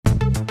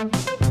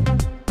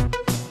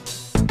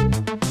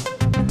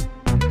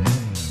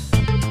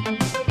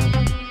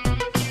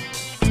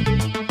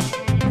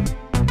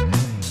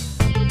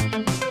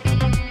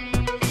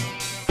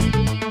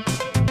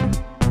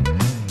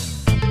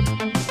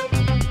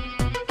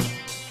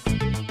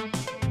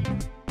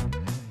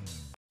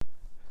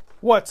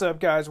What's up,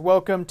 guys?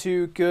 Welcome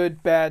to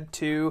Good Bad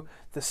 2,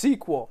 the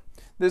sequel.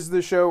 This is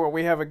the show where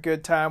we have a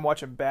good time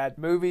watching bad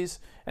movies,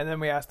 and then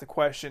we ask the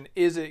question,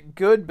 is it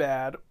good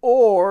bad,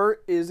 or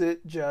is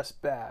it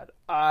just bad?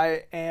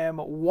 I am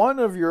one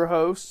of your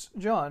hosts,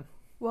 John.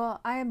 Well,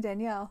 I am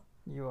Danielle.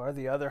 You are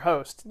the other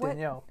host,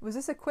 Danielle. Was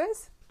this a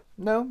quiz?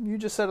 No, you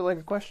just said it like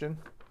a question.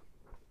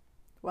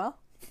 Well,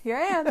 here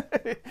I am.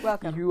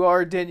 Welcome. You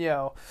are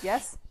Danielle.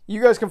 Yes? You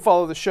guys can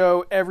follow the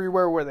show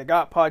everywhere where they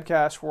got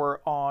podcasts. We're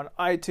on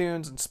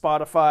iTunes and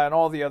Spotify and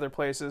all the other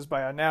places.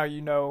 By now,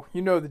 you know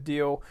the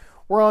deal.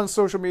 We're on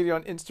social media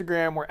on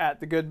Instagram. We're at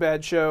The Good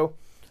Bad Show.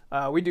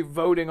 We do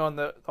voting on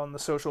the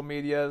social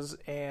medias.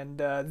 And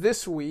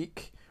this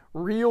week,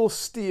 Real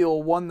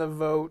Steel won the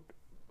vote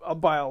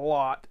by a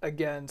lot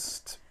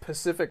against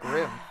Pacific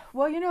Rim.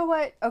 Well, you know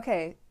what?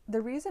 Okay,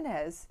 the reason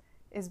is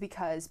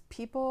because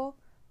people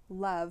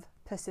love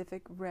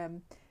Pacific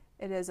Rim.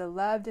 It is a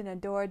loved and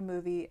adored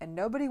movie, and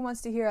nobody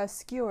wants to hear us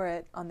skewer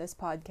it on this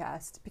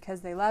podcast because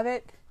they love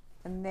it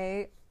and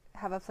they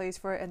have a place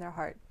for it in their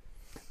heart.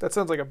 That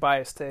sounds like a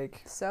biased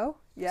take. So,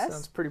 yes.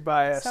 Sounds pretty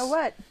biased. So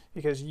what?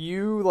 Because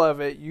you love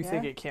it. You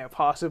think it can't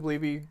possibly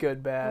be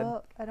good, bad.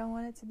 Well, I don't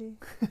want it to be.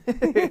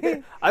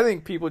 I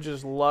think people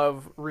just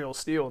love Real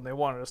Steel, and they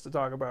wanted us to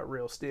talk about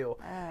Real Steel.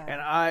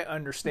 And I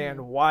understand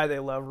why they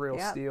love Real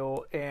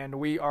Steel, and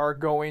we are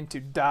going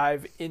to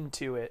dive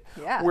into it.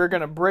 Yeah. We're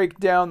going to break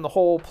down the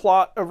whole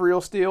plot of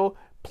Real Steel.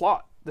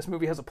 Plot. This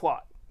movie has a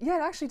plot. Yeah,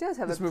 it actually does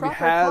have a proper plot. This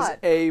movie has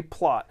a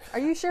plot. Are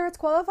you sure it's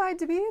qualified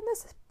to be in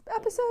this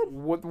episode?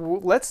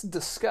 Let's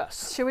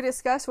discuss. Should we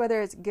discuss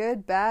whether it's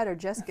good, bad, or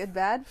just good,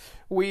 bad?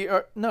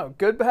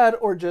 Good, bad,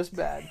 or just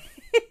bad.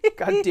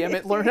 God damn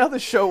it, learn how the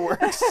show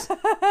works.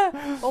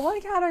 Well, one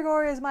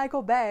category is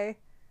Michael Bay.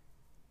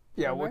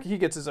 Yeah, well, he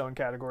gets his own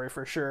category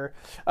for sure.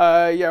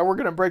 We're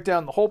going to break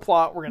down the whole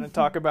plot. We're going to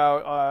talk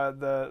about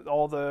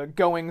all the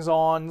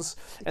goings-ons,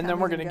 and then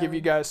we're going to give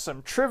you guys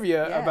some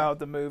trivia about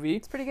the movie.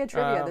 It's pretty good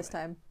trivia this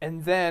time.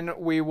 And then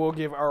we will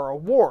give our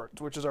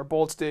awards, which is our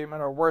bold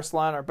statement, our worst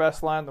line, our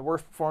best line, the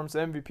worst performance, the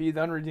MVP,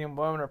 the unredeemed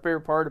moment, our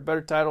favorite part, a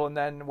better title, and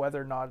then whether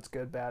or not it's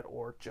good, bad,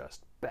 or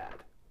just bad.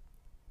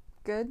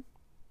 Good,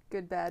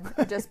 bad,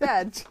 or just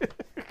bad.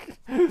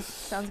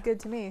 Sounds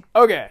good to me.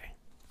 Okay.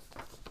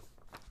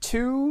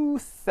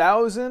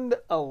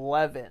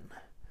 2011.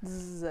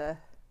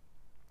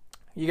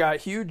 You got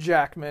Hugh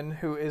Jackman,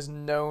 who is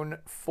known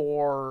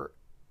for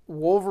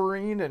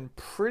Wolverine and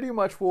pretty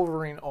much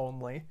Wolverine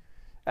only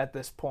at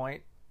this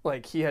point.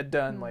 Like, he had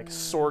done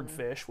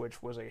Swordfish,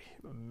 which was a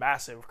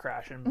massive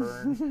crash and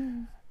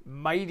burn.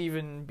 Might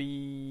even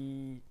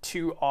be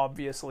too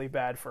obviously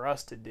bad for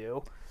us to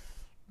do.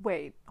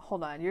 Wait,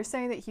 hold on. You're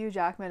saying that Hugh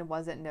Jackman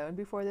wasn't known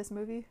before this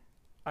movie?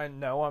 I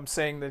know. I'm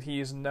saying that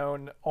he's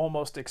known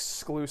almost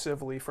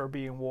exclusively for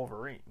being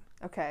Wolverine.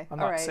 Okay. I'm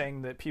not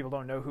saying that people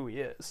don't know who he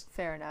is.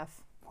 Fair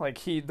enough. Like,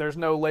 there's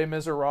no Les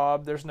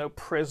Miserables, there's no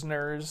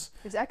Prisoners.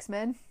 There's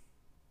X-Men.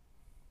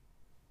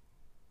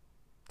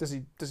 Does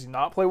he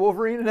not play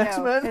Wolverine in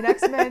X-Men? In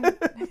X-Men,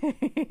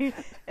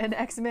 in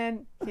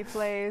X-Men, he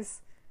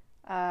plays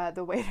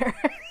the waiter.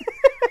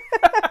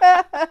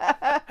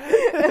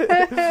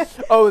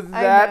 Oh,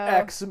 that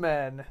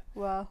X-Men.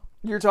 Well,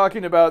 you're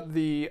talking about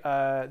the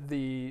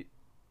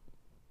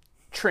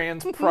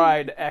Trans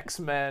Pride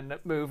X-Men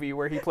movie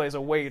where he plays a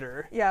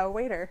waiter. Yeah, a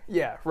waiter.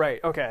 Yeah, right.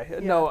 Okay.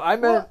 Yeah. No, I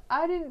meant... Well,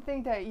 I didn't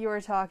think that you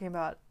were talking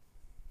about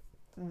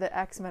the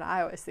X-Men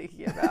I was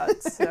thinking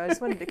about, so I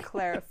just wanted to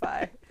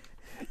clarify.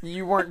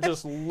 You weren't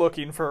just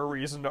looking for a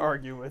reason to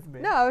argue with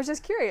me. No, I was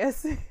just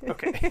curious.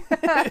 Okay.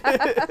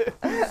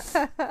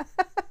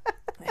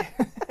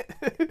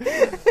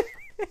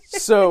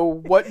 So,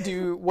 what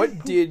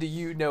did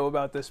you know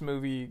about this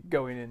movie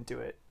going into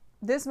it?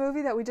 This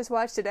movie that we just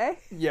watched today?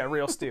 Yeah,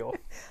 Real Steel.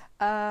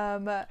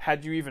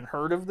 Had you even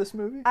heard of this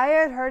movie? I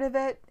had heard of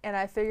it, and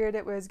I figured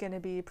it was going to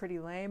be pretty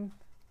lame.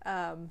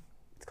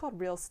 It's called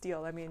Real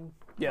Steel. I mean,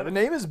 yeah, the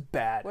name is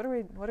bad. What are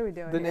we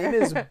doing? The name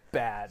is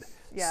bad.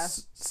 Yeah.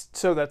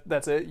 So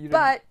that's it.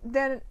 But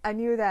then I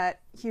knew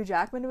that Hugh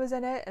Jackman was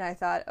in it, and I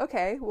thought,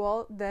 okay,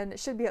 well then it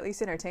should be at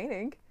least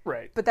entertaining.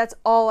 Right. But that's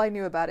all I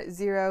knew about it.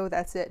 Zero.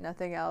 That's it.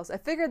 Nothing else. I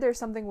figured there's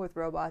something with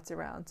robots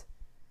around.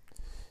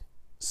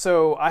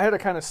 So I had a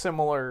kind of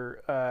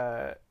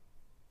similar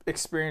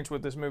experience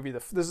with this movie.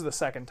 This is the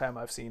second time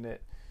I've seen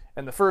it,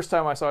 and the first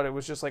time I saw it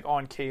was just like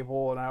on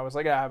cable, and I was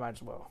like, I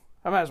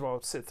might as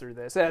well sit through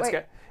this.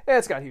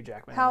 It's got Hugh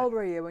Jackman. How old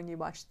were you when you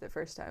watched it the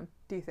first time?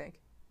 Do you think?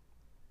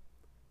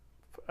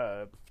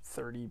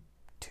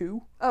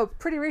 32. Oh,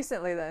 pretty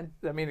recently then.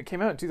 I mean, it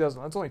came out in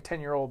 2000. That's only a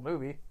 10-year-old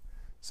movie.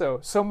 So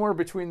somewhere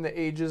between the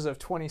ages of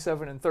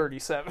 27 and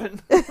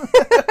 37.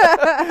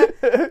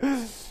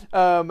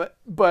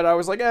 But I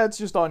was like, it's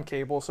just on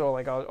cable, so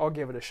like I'll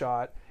give it a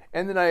shot.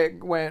 And then I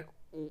went,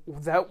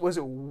 that was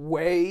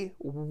way,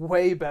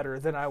 way better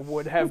than I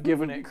would have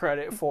given it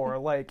credit for.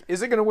 Like,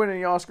 is it going to win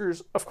any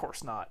Oscars? Of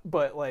course not.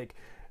 But, like,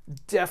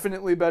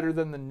 definitely better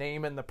than the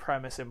name and the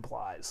premise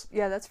implies.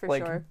 Yeah, that's for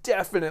like, sure.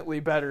 Definitely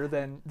better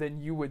than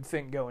you would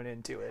think going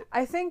into it.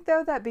 I think,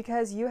 though, that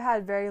because you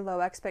had very low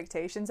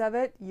expectations of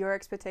it, your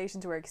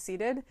expectations were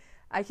exceeded.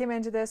 I came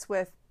into this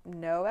with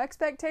no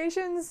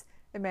expectations,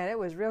 and man, it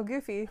was real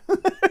goofy.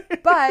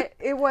 But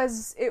it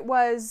was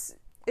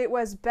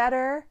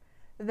better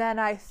than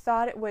I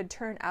thought it would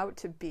turn out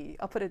to be.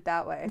 I'll put it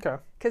that way.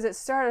 Okay. Because it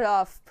started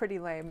off pretty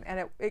lame,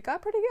 and it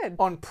got pretty good.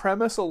 On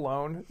premise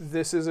alone,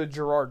 this is a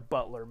Gerard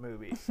Butler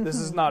movie. This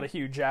is not a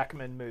Hugh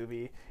Jackman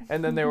movie.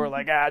 And then they were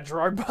like,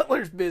 Gerard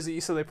Butler's busy,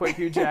 so they put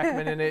Hugh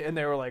Jackman in it, and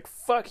they were like,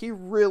 fuck, he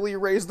really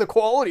raised the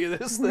quality of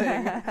this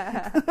thing.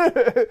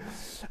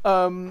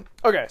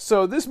 Okay,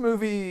 so this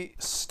movie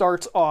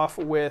starts off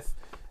with...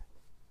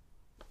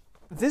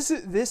 This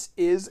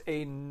is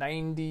a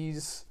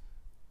 90s...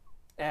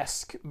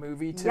 esque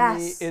movie to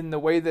me in the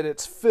way that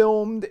it's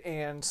filmed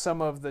and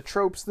some of the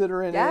tropes that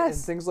are in it and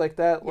things like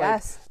that.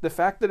 Like the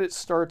fact that it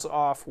starts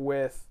off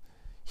with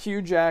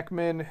Hugh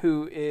Jackman,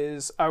 who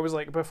is, I was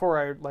like, before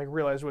I like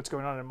realized what's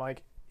going on, I'm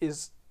like,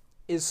 is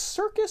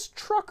circus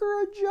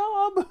trucker a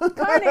job?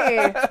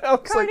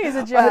 Carney's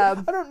a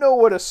job. I don't know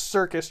what a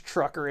circus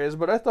trucker is,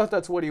 but I thought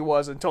that's what he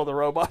was until the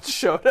robots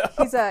showed up.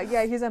 He's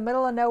a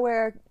middle of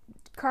nowhere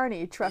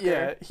Carney trucker.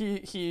 Yeah,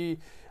 he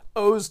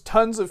owes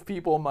tons of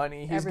people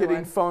money. He's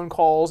getting phone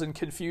calls and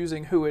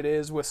confusing who it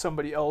is with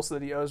somebody else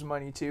that he owes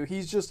money to.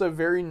 He's just a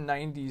very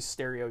 90s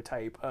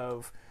stereotype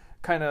of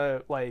kind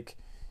of like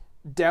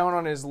down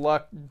on his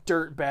luck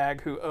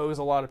dirtbag who owes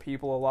a lot of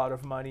people a lot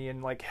of money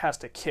and like has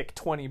to kick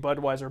 20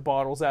 Budweiser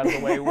bottles out of the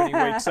way when he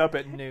wakes up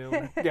at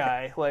noon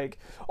guy. Like,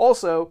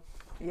 also,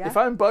 if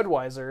I'm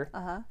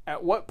Budweiser,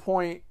 at what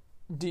point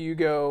do you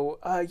go,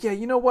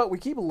 you know what, we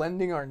keep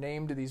lending our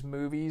name to these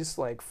movies,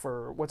 like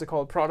for, what's it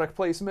called, product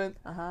placement,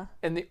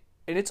 and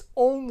it's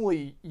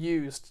only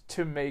used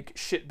to make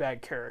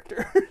shitbag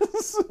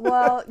characters.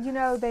 Well, you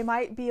know, they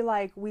might be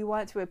like, we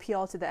want to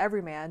appeal to the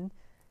everyman,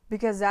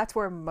 because that's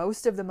where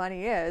most of the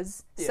money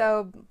is,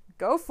 so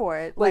go for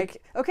it.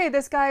 Like, okay,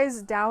 this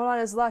guy's down on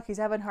his luck, he's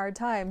having hard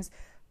times,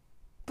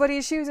 but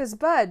he chooses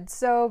Bud,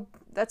 so...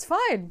 that's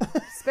fine.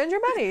 Spend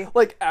your money.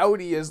 Like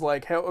Audi is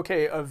like,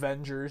 okay,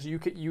 Avengers, you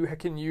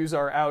can use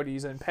our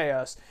Audis and pay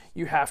us.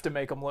 You have to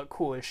make them look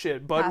cool as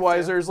shit.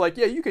 Budweiser's like,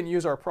 yeah, you can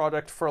use our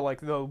product for like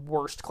the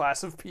worst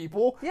class of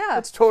people. Yeah,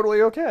 that's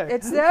totally okay.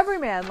 It's the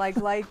everyman.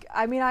 Like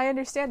I mean, I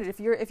understand it. If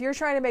you're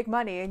trying to make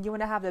money and you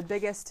want to have the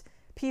biggest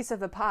piece of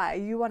the pie,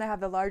 you want to have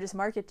the largest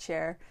market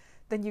share,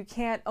 then you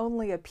can't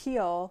only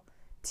appeal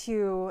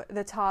to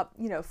the top,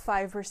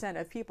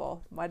 5% of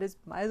people. Might as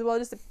well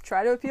just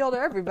try to appeal to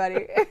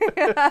everybody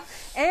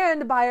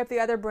and buy up the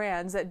other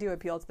brands that do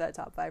appeal to that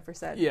top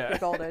 5%. Yeah.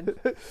 Golden.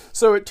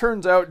 So it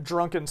turns out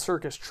drunken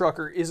circus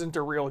trucker isn't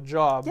a real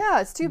job.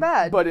 Yeah, it's too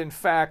bad. But in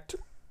fact,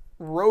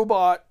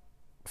 robot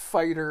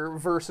fighter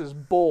versus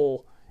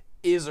bull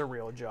is a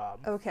real job.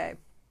 Okay.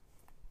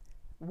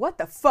 What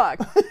the fuck?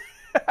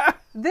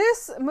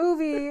 This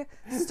movie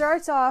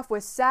starts off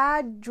with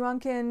sad,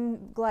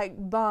 drunken, like,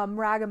 bum,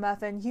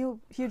 ragamuffin,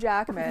 Hugh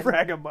Jackman.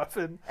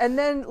 Ragamuffin. And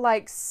then,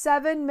 like,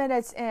 7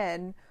 minutes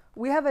in,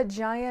 we have a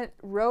giant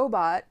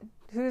robot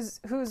who's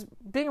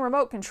being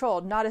remote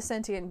controlled, not a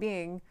sentient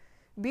being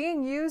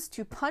used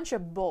to punch a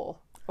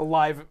bull. A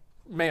live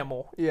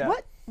mammal, yeah.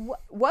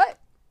 What?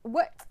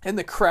 And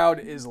the crowd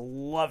is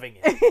loving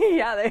it.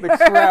 Yeah, the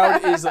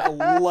crowd is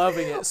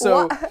loving it.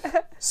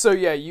 So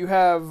yeah, you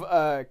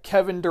have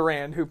Kevin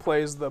Durand, who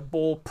plays the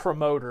bull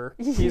promoter.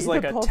 He's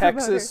like a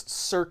Texas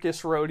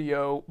circus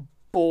rodeo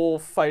bull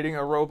fighting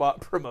a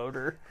robot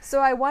promoter. So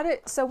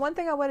one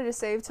thing I wanted to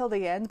save till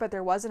the end, but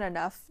there wasn't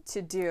enough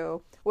to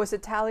do, was to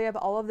tally up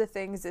all of the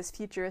things this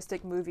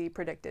futuristic movie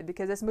predicted,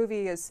 because this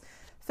movie is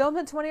filmed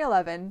in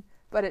 2011,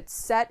 but it's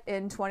set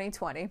in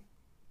 2020.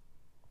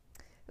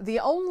 The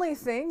only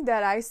thing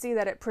that I see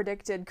that it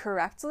predicted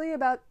correctly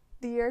about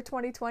the year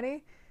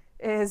 2020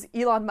 is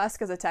Elon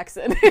Musk as a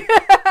Texan.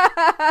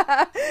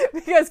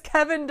 Because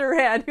Kevin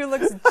Durand, who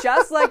looks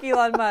just like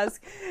Elon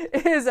Musk,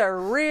 is a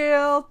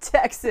real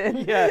Texan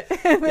in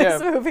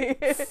this movie.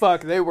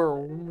 Fuck, they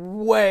were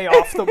way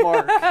off the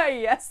mark.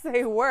 Yes,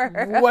 they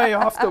were. Way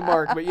off the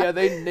mark. But yeah,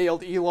 they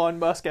nailed Elon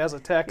Musk as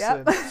a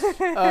Texan.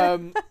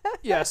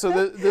 Yep.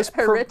 So this...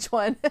 a rich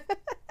one.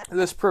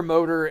 This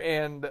promoter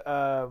and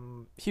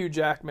Hugh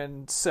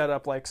Jackman set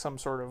up like some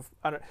sort of...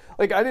 I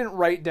didn't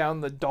write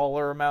down the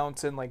dollar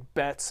amounts and like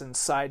bets and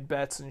side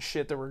bets and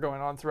shit that were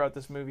going on throughout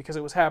this movie, because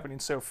it was happening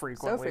so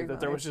frequently that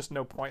there was just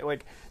no point.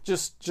 Like,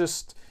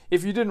 just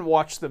if you didn't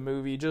watch the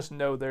movie, just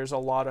know there's a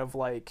lot of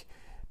like...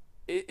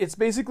 It's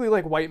basically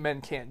like White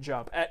Men Can't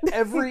Jump. At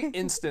every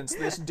instance,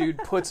 this dude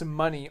puts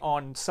money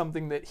on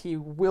something that he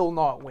will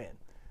not win.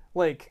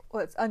 Like,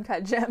 Well, it's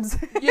Uncut Gems.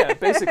 yeah,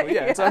 basically,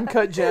 yeah. It's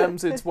Uncut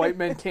Gems. It's White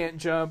Men Can't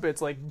Jump.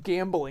 It's like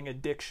gambling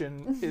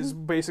addiction is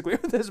basically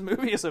what this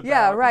movie is about.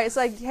 Yeah, right. It's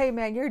like, hey,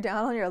 man, you're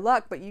down on your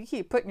luck, but you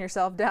keep putting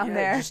yourself down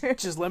there.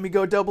 Just let me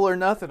go double or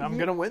nothing. I'm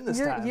gonna win this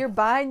time. You're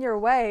buying your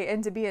way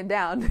into being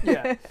down.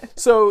 Yeah.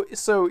 So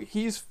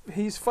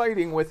he's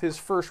fighting with his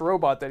first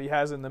robot that he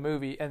has in the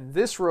movie, and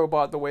this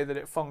robot, the way that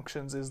it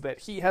functions is that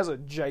he has a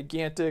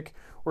gigantic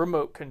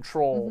remote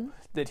control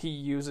that he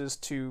uses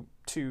to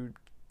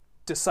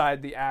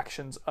decide the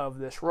actions of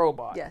this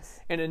robot. Yes.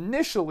 And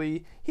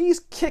initially, he's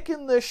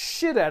kicking the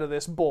shit out of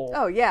this bull.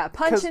 Oh, yeah.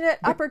 Punching it,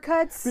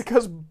 uppercuts.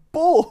 Because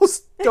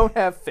bulls don't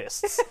have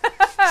fists.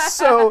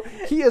 So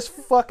he is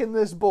fucking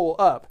this bull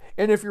up.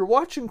 And if you're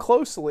watching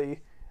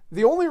closely,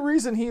 the only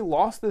reason he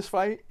lost this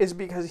fight is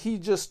because he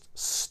just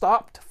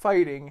stopped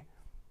fighting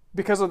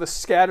because of the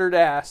scattered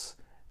ass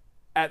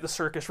at the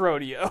circus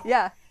rodeo.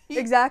 Yeah,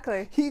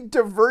 exactly. He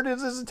diverted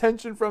his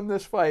attention from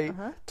this fight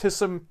to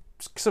some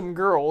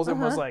girls and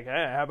was like,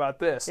 "Hey, how about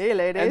this?" Hey,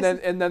 ladies.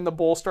 And then the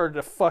bull started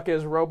to fuck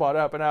his robot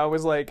up, and I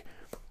was like,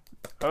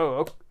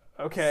 "Oh,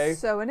 okay."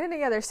 So in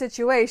any other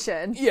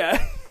situation,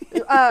 Yeah.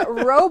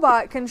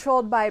 robot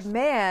controlled by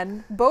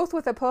man, both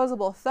with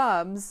opposable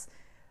thumbs,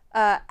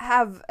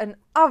 have an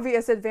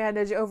obvious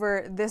advantage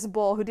over this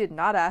bull who did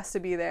not ask to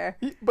be there.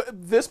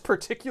 But this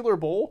particular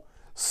bull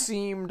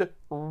seemed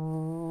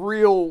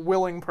real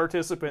willing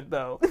participant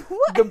though.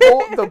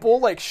 The bull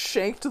like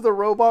shanked the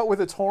robot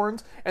with its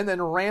horns and then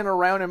ran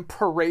around and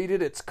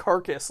paraded its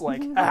carcass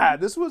like,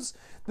 this was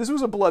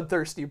a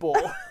bloodthirsty bull.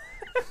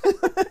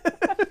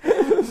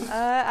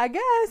 I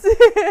guess.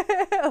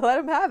 Let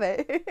him have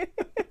it.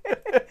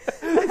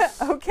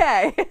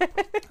 Okay.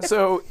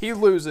 So he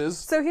loses.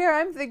 So here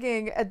I'm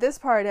thinking at this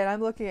part, and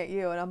I'm looking at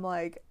you, and I'm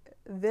like,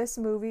 this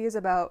movie is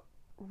about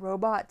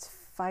robots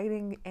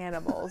fighting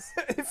animals.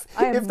 if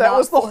that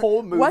was the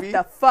whole movie. What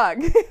the fuck?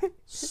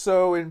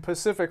 So in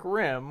Pacific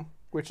Rim,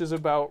 which is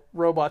about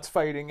robots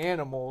fighting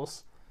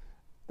animals,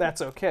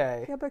 that's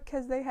okay. Yeah,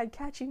 because they had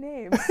catchy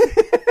names.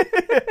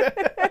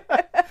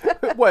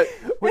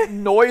 What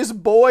Noise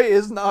Boy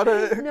is not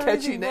a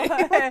catchy name?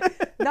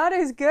 Not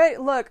as good.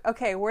 Look,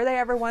 okay, were they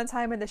ever one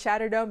time in the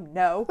Shatterdome?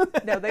 No,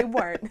 they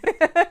weren't.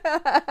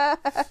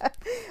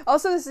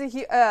 Also, this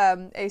is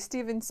a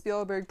Steven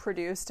Spielberg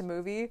produced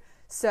movie,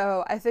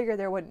 so I figured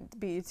there wouldn't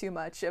be too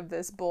much of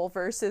this bull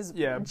versus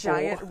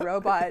giant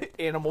robot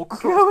animal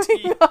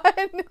cruelty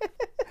going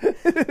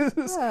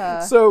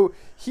on. So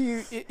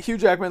Hugh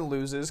Jackman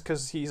loses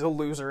because he's a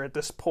loser at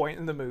this point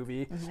in the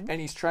movie, and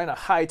he's trying to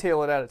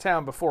hightail it out of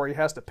town before he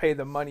has to pay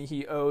the money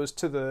he owes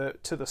to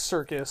the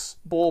circus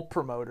bull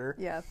promoter.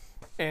 Yeah.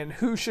 And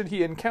who should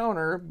he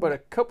encounter but a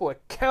couple of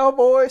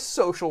cowboy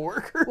social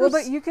workers? Well,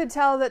 but you could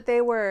tell that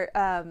they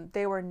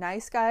were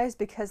nice guys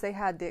because they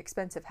had the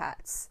expensive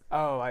hats.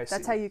 Oh, I see.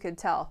 That's how you could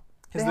tell.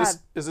 Is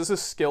this a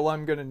skill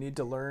I'm going to need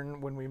to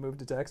learn when we move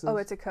to Texas? Oh,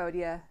 it's a code,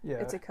 yeah. Yeah.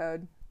 It's a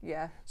code,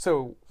 yeah.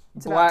 So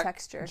It's black, about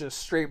texture. just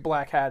straight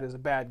black hat is a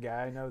bad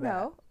guy. I know that.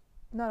 No,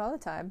 not all the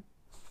time.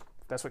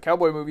 That's what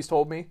cowboy movies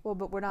told me. Well,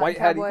 but we're not White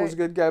in hat cowboy... equals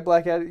good guy,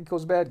 black hat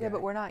equals bad guy. Yeah,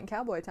 but we're not in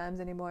cowboy times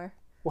anymore.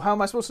 Well, how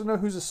am I supposed to know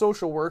who's a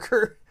social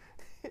worker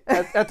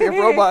at the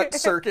robot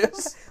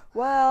circus?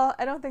 Well,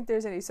 I don't think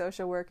there's any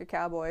social work at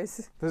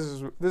cowboys.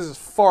 This is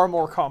far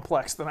more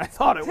complex than I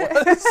thought it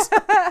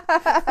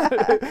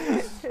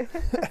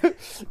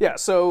was. Yeah,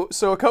 so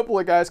a couple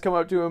of guys come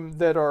up to him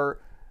that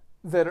are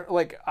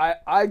like,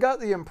 I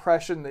got the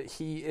impression that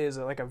he is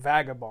like a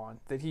vagabond,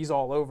 that he's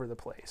all over the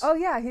place. Oh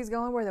yeah, he's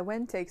going where the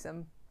wind takes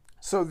him.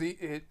 So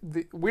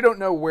we don't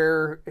know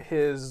where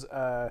his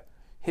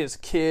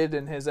kid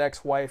and his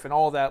ex-wife and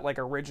all that like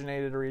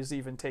originated or is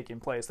even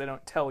taking place. They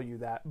don't tell you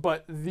that.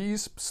 But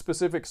these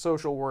specific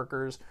social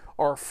workers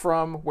are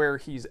from where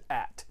he's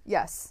at.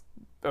 Yes.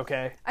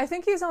 Okay. I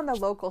think he's on the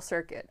local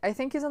circuit.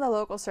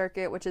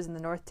 Which is in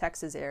the North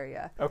Texas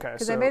area. Okay.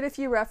 Because they made a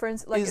few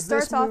references. Like, it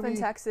starts off in movie...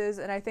 Texas,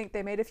 and I think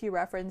they made a few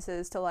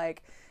references to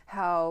like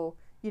how,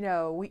 you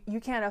know, you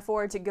can't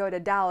afford to go to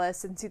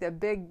Dallas and see the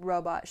big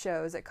robot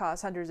shows that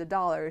cost hundreds of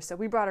dollars. So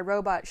we brought a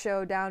robot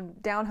show down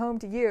home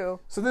to you.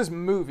 So this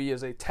movie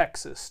is a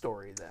Texas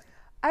story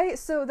then.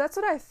 So that's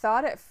what I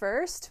thought at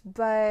first,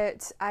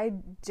 but I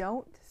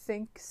don't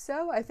think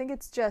so. I think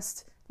it's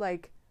just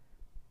like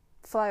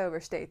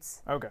flyover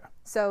states. Okay.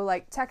 So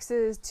like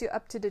Texas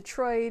up to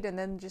Detroit, and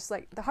then just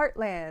like the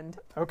heartland.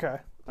 Okay.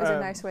 Is a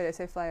nice way to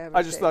say flyover.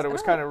 I just thought it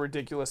was kind of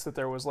ridiculous that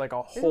there was like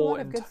a whole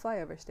good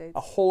flyover states.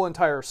 A whole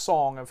entire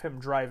song of him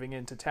driving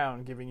into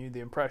town, giving you the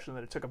impression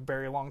that it took a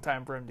very long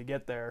time for him to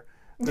get there.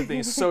 That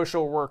these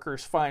social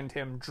workers find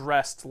him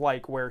dressed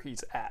like where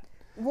he's at.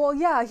 Well,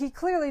 yeah, he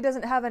clearly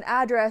doesn't have an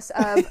address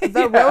of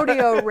the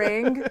rodeo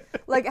ring.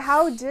 Like,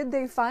 how did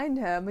they find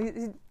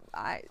him?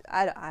 I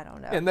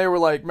don't know. And they were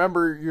like,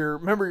 remember your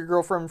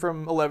girlfriend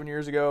from 11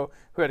 years ago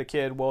who had a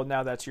kid? Well,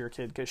 now that's your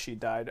kid because she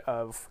died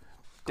of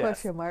death.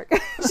 Question mark.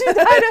 She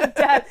died of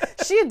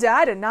death. She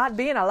died of not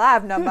being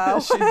alive no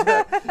more.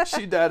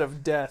 She died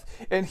of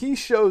death. And he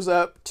shows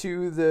up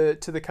to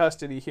the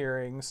custody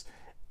hearings,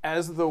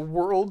 as the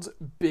world's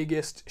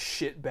biggest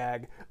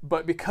shitbag,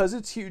 but because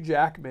it's Hugh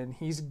Jackman,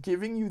 he's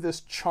giving you this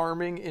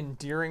charming,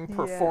 endearing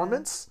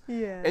performance,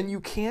 Yeah. and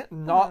you can't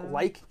not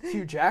like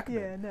Hugh Jackman.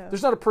 Yeah, no.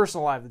 There's not a person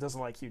alive that doesn't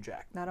like Hugh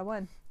Jackman. Not a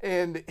one.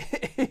 And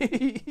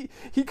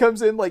he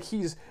comes in like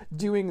he's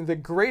doing the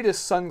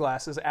greatest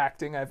sunglasses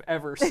acting I've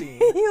ever seen.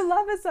 You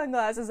love his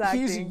sunglasses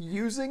acting. He's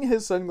using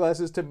his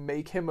sunglasses to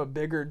make him a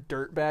bigger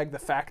dirtbag, the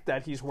fact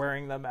that he's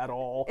wearing them at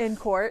all. In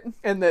court.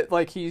 And that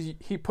like he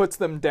puts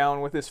them down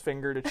with his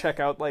finger to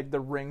check out like the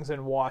rings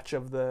and watch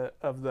of the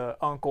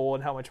uncle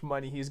and how much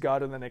money he's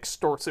got, and then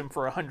extorts him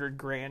for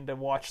 $100,000 to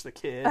watch the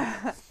kid.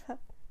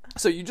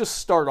 So you just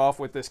start off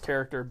with this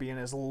character being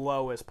as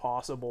low as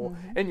possible,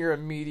 and your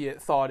immediate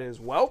thought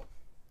is, well,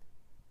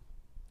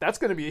 that's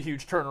going to be a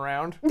huge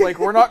turnaround. Like,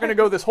 we're not going to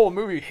go this whole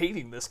movie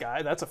hating this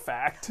guy. That's a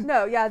fact.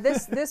 No, yeah,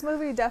 this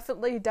movie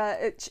definitely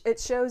does. It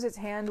shows its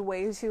hand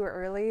way too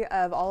early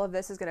of all of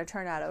this is going to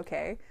turn out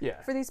okay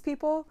for these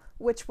people,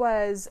 which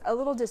was a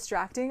little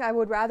distracting. I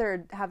would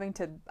rather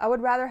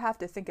have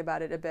to think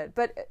about it a bit.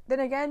 But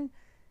then again,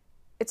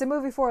 it's a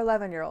movie for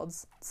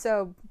 11-year-olds,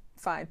 so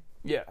fine.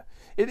 Yeah,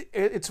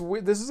 it's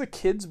weird. This is a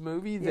kids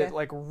movie that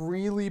like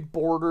really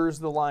borders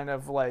the line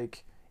of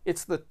like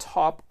it's the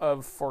top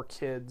of for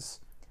kids,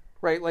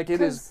 right? Like it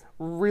is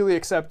really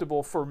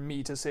acceptable for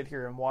me to sit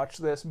here and watch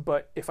this,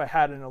 but if I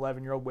had an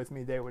 11-year-old with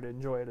me, they would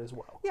enjoy it as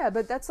well. Yeah,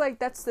 but that's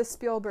the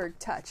Spielberg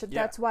touch.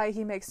 That's why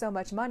he makes so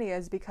much money,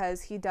 is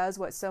because he does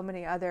what so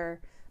many other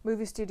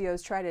movie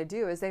studios try to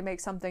do, is they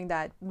make something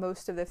that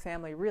most of the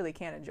family really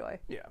can't enjoy.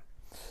 Yeah.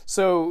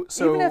 So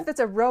even if it's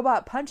a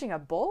robot punching a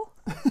bull?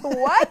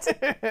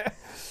 What?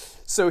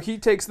 So he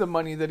takes the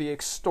money that he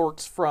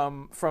extorts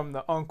from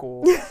the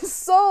uncle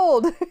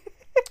sold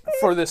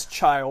for this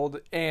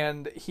child,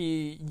 and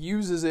he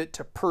uses it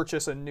to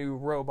purchase a new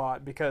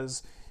robot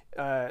because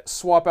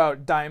swap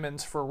out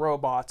diamonds for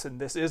robots,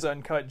 and this is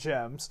Uncut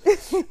Gems.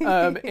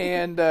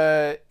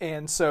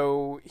 And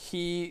so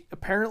he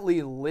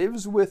apparently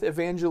lives with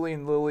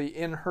Evangeline Lilly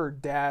in her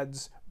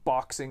dad's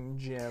boxing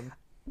gym.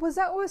 Was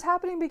that what was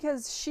happening?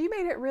 Because she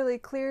made it really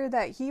clear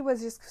that he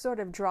was just sort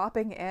of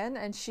dropping in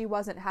and she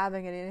wasn't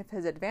having any of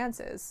his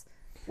advances.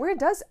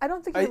 I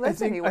don't think he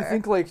lives anywhere. I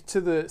think like to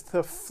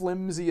the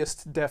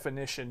flimsiest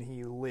definition,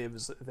 he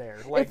lives there.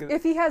 Like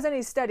if he has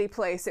any steady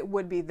place, it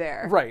would be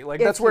there. Right,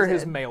 like that's where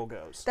his mail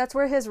goes. That's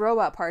where his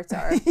robot parts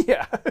are.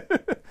 Yeah.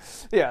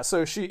 Yeah,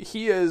 so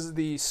he is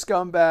the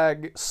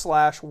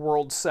scumbag /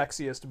 world's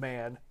sexiest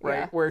man, right?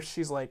 Yeah. Where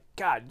she's like,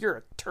 God, you're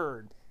a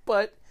turd.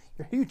 But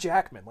you're Hugh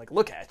Jackman. Like,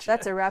 look at you.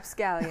 That's a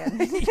rapscallion.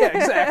 Yeah,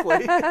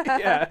 exactly.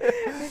 Yeah.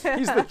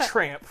 He's the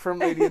tramp from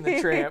Lady and the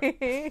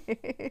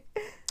Tramp.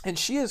 And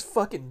she is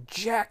fucking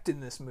jacked in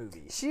this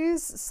movie.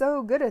 She's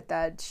so good at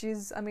that.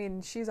 She's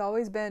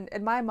always been,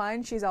 in my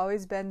mind, she's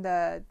always been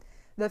the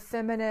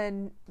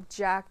feminine,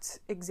 jacked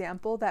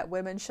example that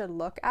women should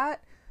look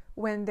at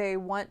when they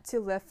want to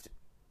lift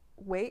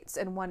weights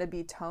and want to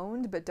be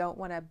toned but don't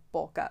want to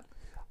bulk up.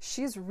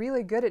 She's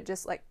really good at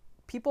just like,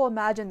 people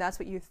imagine that's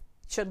what you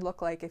should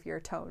look like if you're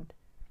toned.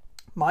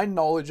 My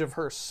knowledge of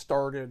her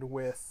started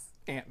with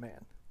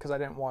Ant-Man because I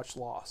didn't watch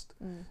Lost,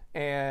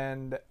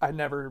 and I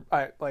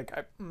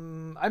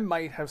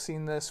might have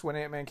seen this when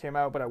Ant-Man came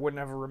out, but I wouldn't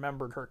have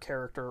remembered her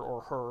character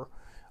or her.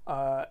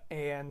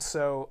 And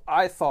so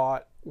I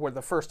thought,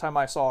 the first time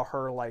I saw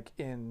her like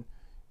in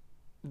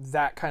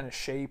that kind of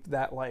shape,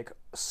 that like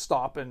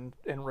stop and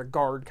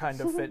regard kind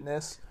of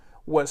fitness,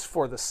 was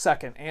for the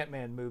second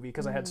Ant-Man movie,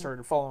 because I had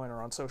started following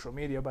her on social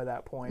media by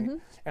that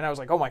point. And I was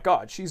like, oh my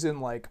God, she's in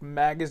like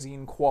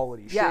magazine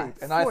quality shape.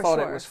 And I thought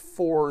it was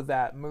for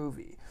that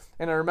movie.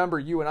 And I remember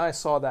you and I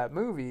saw that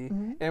movie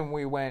and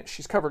we went,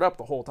 she's covered up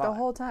the whole time. The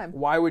whole time.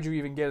 Why would you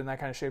even get in that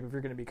kind of shape if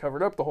you're going to be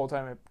covered up the whole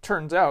time? It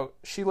turns out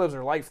she lives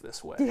her life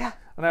this way. Yeah.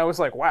 And I was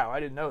like, wow, I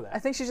didn't know that. I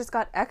think she just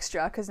got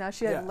extra because now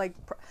she had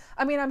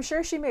I'm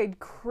sure she made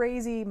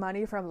crazy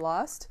money from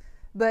Lost,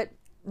 but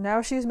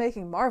now she's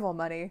making Marvel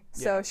money.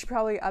 So she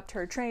probably upped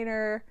her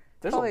trainer.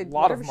 There's a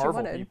lot of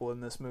Marvel people in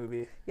this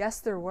movie.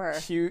 Yes, there were.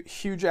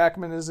 Hugh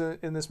Jackman is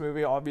in this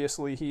movie.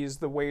 Obviously, he's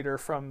the waiter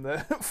from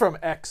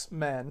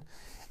X-Men.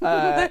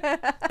 The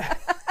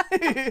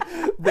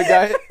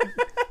guy.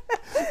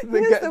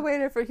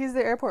 He's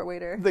the airport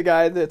waiter. The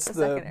guy that's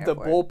the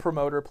bull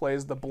promoter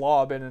plays the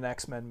Blob in an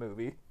X-Men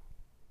movie.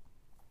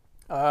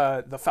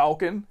 The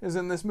Falcon is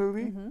in this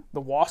movie.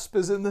 The Wasp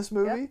is in this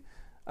movie.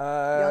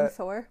 Yep. Young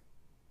Thor.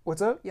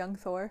 What's up? Young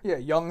Thor. Yeah,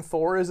 young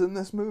Thor is in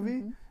this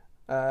movie.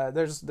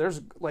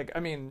 There's like, I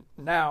mean,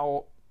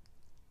 now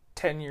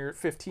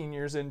 15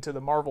 years into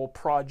the Marvel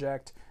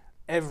project,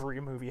 every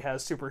movie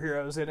has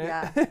superheroes in it.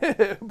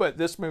 Yeah. But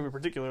this movie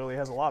particularly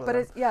has a lot of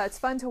them. But it's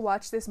fun to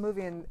watch this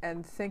movie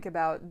and think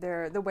about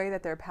the way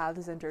that their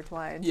paths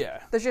intertwine.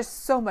 Yeah. There's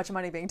just so much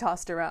money being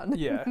tossed around.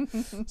 Yeah.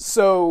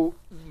 So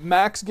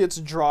Max gets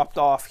dropped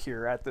off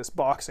here at this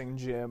boxing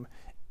gym,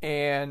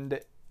 and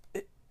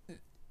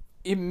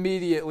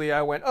immediately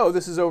I went, oh,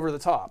 this is Over the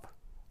Top.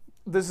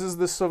 This is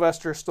the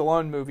Sylvester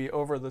Stallone movie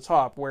Over the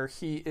Top, where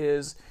he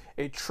is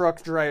a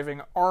truck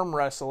driving arm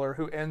wrestler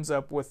who ends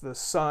up with his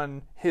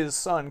son,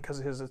 because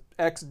his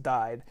ex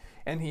died,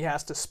 and he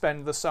has to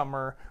spend the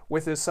summer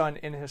with his son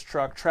in his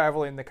truck,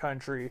 traveling the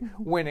country,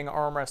 winning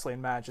arm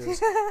wrestling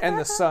matches, and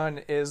the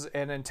son is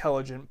an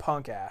intelligent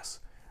punk ass.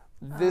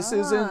 This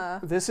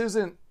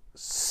isn't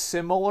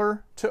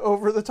similar to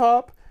Over the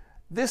Top.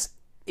 This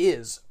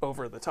is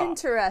Over the Top.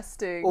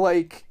 Interesting.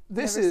 Like,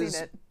 this Never is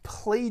seen it.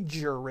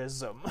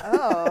 plagiarism.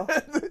 Oh.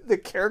 The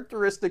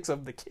characteristics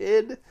of the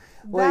kid.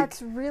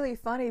 That's really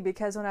funny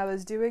because when I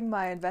was doing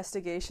my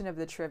investigation of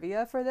the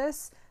trivia for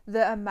this,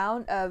 the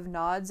amount of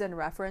nods and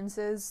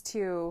references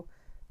to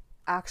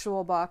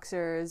actual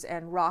boxers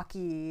and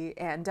Rocky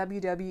and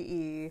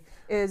WWE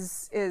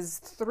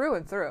is through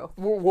and through.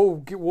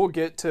 We'll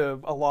get to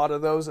a lot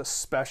of those,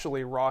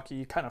 especially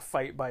Rocky, kind of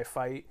fight by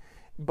fight,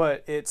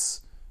 but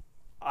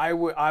I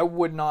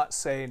would not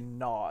say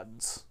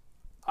nods.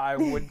 I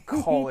would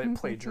call it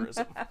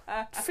plagiarism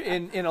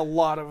in a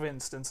lot of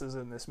instances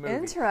in this movie.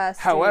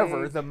 Interesting.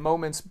 However, the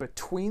moments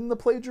between the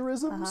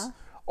plagiarisms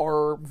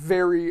are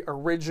very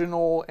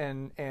original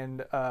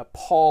and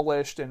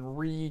polished and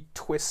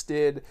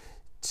retwisted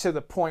to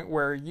the point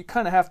where you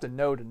kind of have to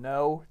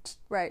know.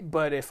 Right.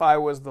 But if I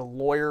was the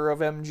lawyer of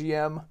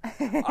MGM,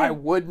 I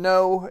would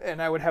know,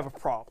 and I would have a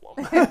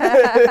problem.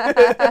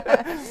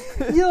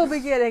 You'll be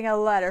getting a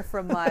letter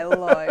from my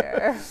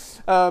lawyer.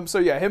 So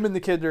yeah, him and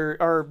the kid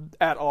are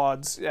at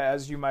odds,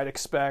 as you might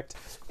expect,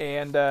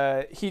 and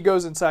he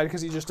goes inside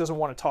because he just doesn't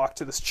want to talk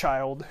to this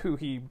child who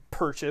he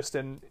purchased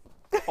and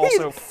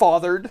also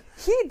fathered.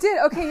 He did.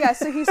 Okay, yeah,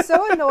 so he's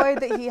so annoyed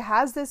that he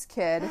has this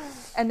kid,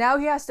 and now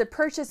he has to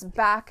purchase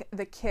back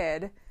the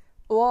kid.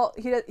 Well,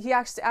 he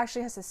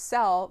actually has to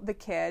sell the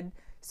kid,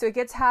 so it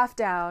gets half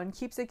down,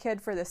 keeps the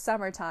kid for the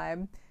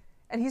summertime,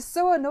 and he's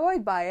so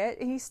annoyed by it,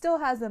 and he still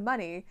has the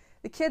money.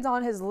 The kid's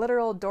on his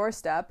literal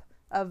doorstep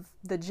of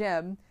the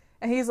gym,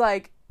 and he's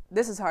like,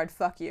 "This is hard,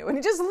 fuck you," and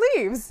he just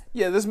leaves.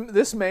 Yeah,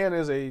 this man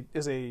is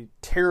a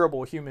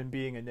terrible human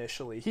being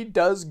initially. He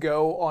does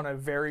go on a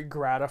very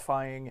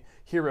gratifying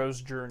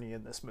hero's journey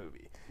in this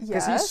movie.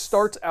 Because he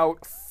starts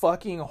out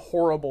fucking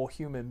horrible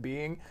human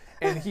being,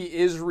 and he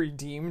is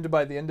redeemed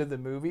by the end of the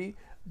movie,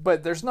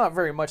 but there's not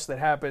very much that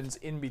happens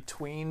in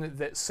between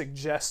that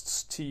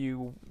suggests to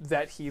you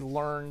that he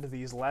learned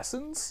these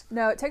lessons.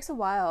 No, it takes a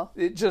while.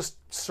 It just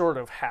sort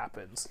of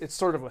happens. It's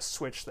sort of a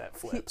switch that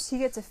flips. He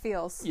gets a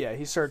feels. Yeah,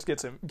 he starts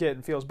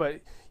getting feels,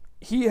 but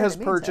he has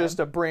purchased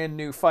a brand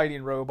new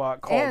fighting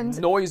robot called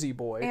Noisy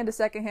Boy. And a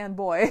secondhand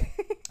boy.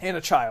 And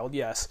a child,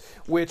 yes.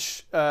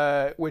 Which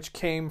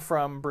came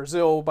from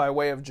Brazil by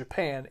way of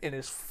Japan and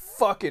is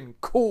fucking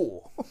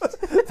cool.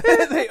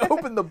 They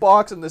open the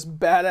box and this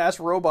badass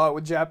robot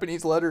with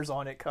Japanese letters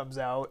on it comes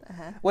out.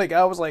 Like,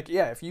 I was like,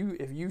 yeah, if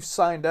you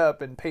signed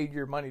up and paid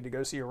your money to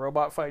go see a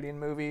robot fighting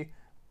movie,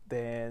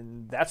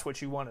 then that's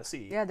what you want to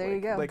see. Yeah, there you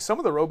go. Like, some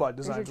of the robot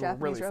designs were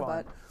really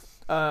fun.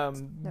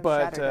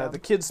 But the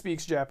kid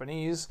speaks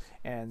Japanese,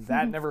 and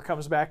that never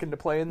comes back into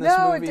play in this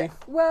movie.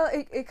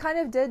 It kind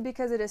of did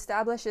because it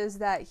establishes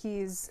that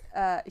he's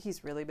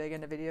really big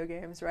into video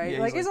games, right? Yeah,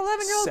 like he's an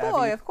 11-year-old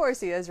boy, of course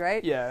he is,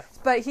 right? Yeah.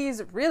 But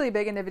he's really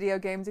big into video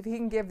games if he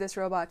can give this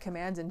robot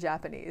commands in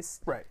Japanese.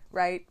 Right.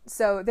 Right?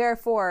 So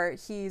therefore,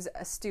 he's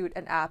astute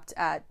and apt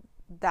at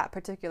that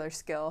particular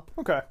skill.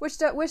 Okay. Which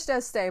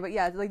does stay, but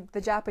yeah, like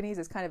the Japanese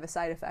is kind of a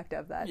side effect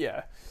of that.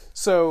 Yeah.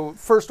 So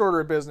first order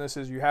of business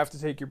is you have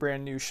to take your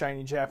brand new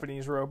shiny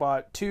Japanese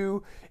robot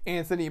to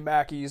Anthony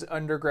Mackie's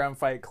underground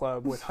fight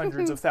club with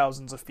hundreds of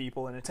thousands of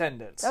people in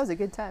attendance. That was a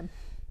good time.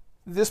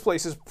 This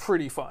place is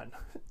pretty fun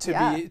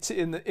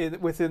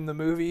within the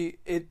movie.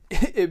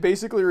 It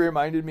basically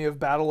reminded me of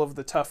Battle of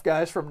the Tough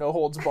Guys from No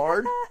Holds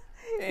Barred.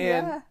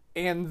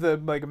 And the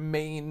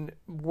main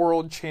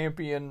world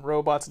champion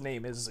robot's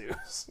name is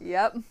Zeus.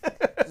 Yep.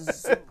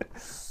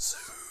 Zeus.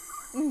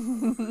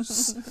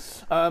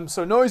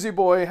 So Noisy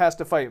Boy has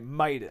to fight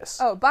Midas.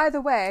 Oh, by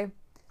the way,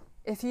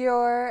 if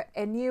you're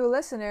a new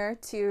listener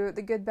to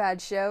The Good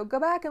Bad Show, go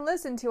back and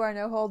listen to our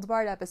No Holds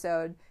Barred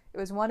episode. It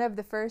was one of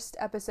the first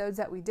episodes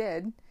that we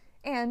did,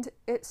 and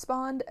it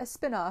spawned a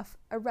spin-off,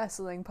 a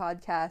wrestling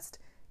podcast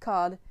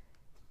called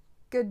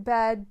Good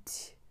Bad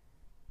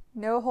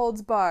No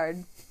Holds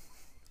Barred.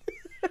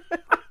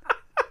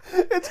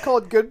 It's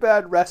called Good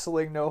Bad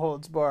Wrestling No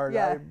Holds Barred.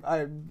 Yeah.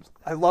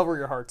 I love where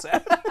your heart's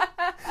at.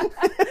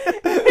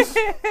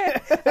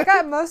 I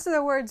got most of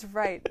the words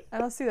right. I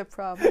don't see the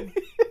problem.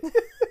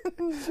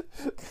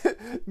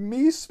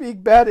 Me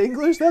speak bad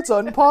English? That's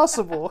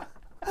impossible.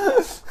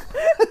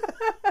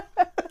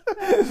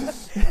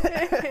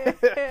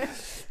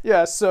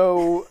 Yeah,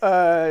 so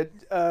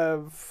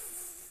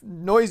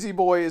Noisy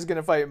Boy is going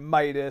to fight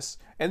Midas,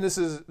 and this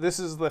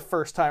is the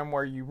first time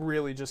where you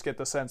really just get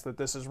the sense that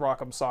this is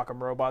Rock'em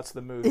Sock'em Robots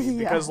the movie,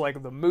 because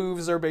the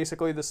moves are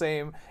basically the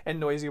same, and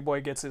Noisy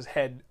Boy gets his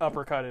head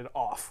uppercutted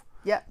off.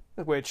 Yeah.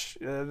 Which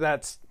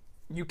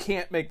you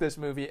can't make this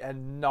movie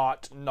and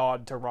not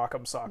nod to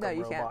Rock'em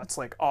Sock'em Robots.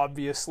 Like,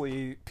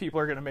 obviously people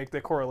are going to make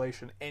the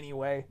correlation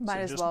anyway.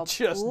 Might so as well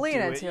just lean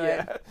into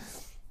it.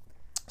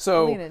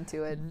 So lean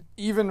into it.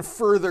 even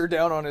further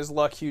down on his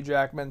luck, Hugh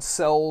Jackman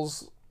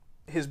sells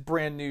his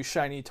brand new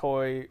shiny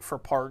toy for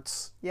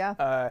parts.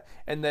 Yeah.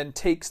 And then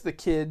takes the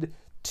kid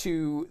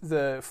to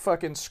the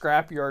fucking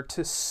scrapyard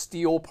to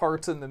steal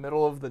parts in the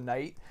middle of the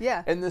night.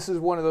 Yeah. And this is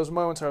one of those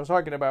moments I was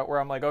talking about where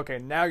I'm like, okay,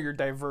 now you're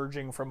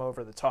diverging from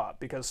over the top,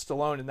 because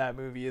Stallone in that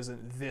movie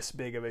isn't this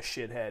big of a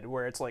shithead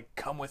where it's like,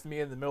 come with me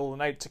in the middle of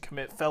the night to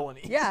commit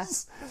felonies. Yeah.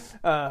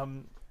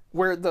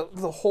 Where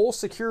the whole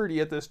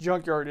security at this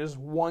junkyard is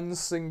one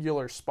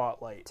singular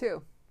spotlight.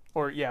 2.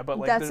 Or yeah, but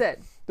like That's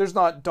it. There's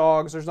not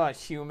dogs, there's not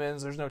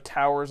humans, there's no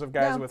towers of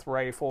guys No. with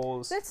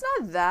rifles. It's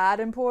not that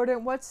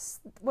important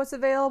what's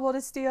available to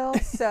steal,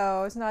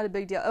 so it's not a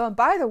big deal. Oh, and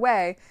by the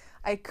way,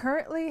 I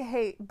currently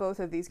hate both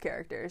of these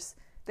characters.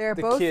 They're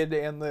The both kid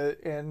and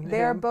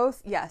they are him.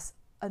 both, yes,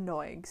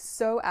 annoying.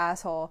 So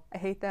asshole. I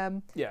hate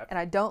them. Yeah. And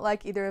I don't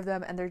like either of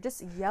them, and they're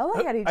just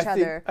yelling at each I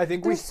think- other. I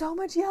think There's we- so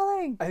much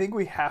yelling. I think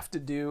we have to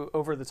do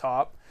Over the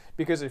Top,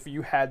 because if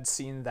you had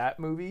seen that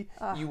movie,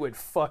 you would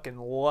fucking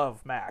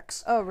love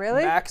Max. Oh,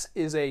 really? Max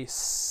is a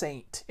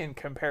saint in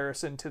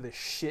comparison to the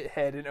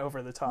shithead in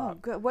Over the Oh,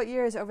 Top. good. What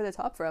year is Over the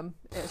Top from?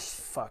 Ish.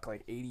 Fuck,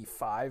 like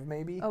 85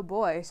 maybe? Oh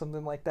boy.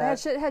 Something like They had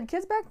that. shithead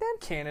kids back then?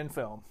 Canon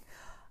film.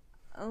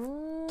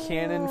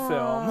 Canon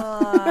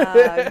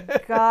film.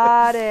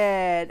 Got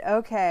it.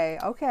 Okay.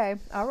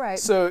 All right.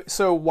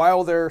 So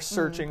while they're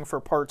searching for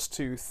parts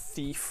to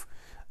Thief,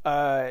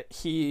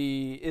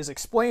 he is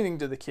explaining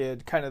to the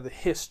kid kind of the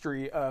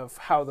history of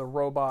how the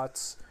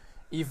robots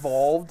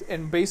evolved,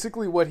 and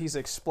basically what he's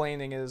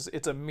explaining is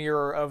it's a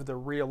mirror of the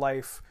real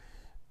life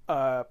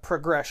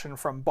progression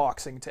from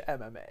boxing to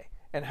MMA,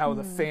 and how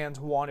the fans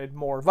wanted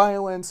more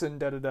violence and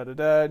da da da da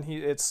da. And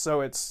it's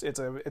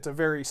a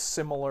very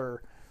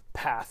similar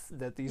path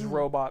that these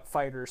robot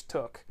fighters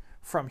took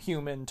from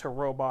human to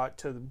robot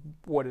to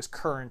what is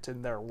current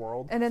in their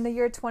world. And in the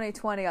year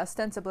 2020,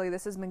 ostensibly,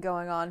 this has been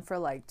going on for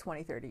like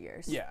 20, 30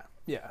 years.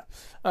 Yeah.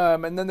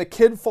 And then the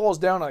kid falls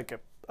down like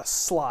a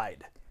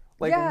slide.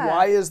 Like, Yeah.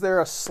 why is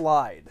there a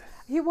slide?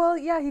 He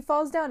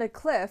falls down a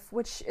cliff,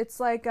 which it's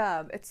like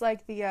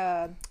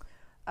the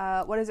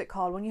what is it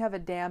called when you have a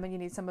dam and you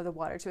need some of the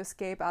water to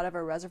escape out of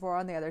a reservoir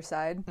on the other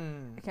side? I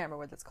can't remember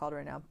what that's called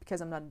right now because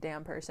I'm not a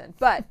dam person.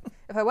 But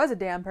if I was a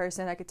dam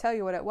person, I could tell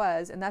you what it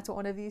was, and that's what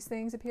one of these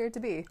things appeared to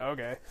be.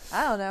 Okay.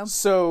 I don't know.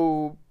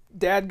 So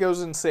Dad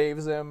goes and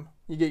saves him.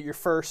 You get your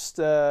first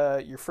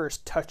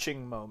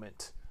touching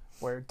moment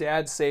where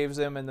Dad saves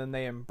him, and then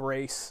they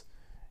embrace,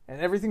 and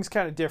everything's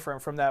kind of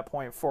different from that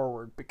point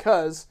forward,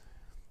 because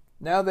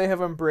now they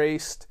have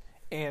embraced,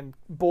 and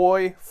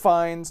boy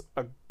finds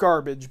a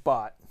garbage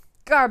bot.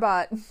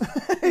 Garbot.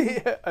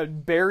 A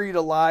buried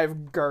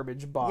alive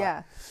garbage bot.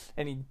 Yeah.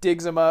 And he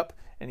digs him up,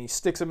 and he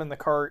sticks him in the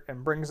cart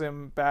and brings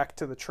him back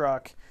to the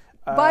truck.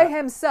 By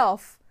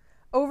himself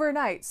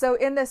overnight. So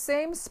in the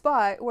same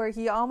spot where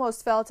he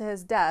almost fell to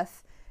his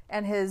death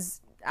and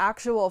his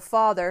actual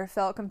father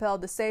felt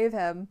compelled to save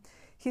him,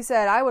 he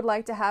said, I would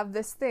like to have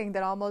this thing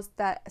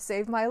that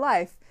saved my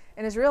life.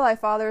 And his real life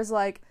father is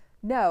like,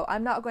 no,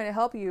 I'm not going to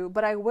help you,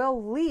 but I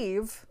will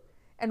leave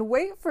and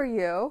wait for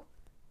you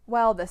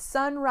while the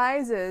sun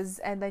rises,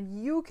 and then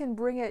you can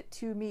bring it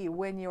to me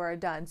when you are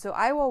done. So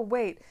I will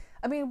wait.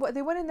 I mean,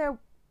 they went in there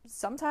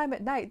sometime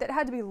at night. That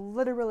had to be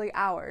literally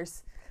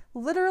hours.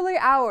 Literally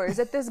hours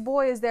that this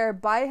boy is there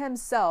by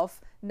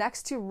himself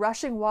next to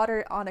rushing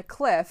water on a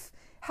cliff.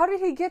 How did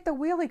he get the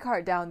wheelie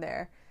cart down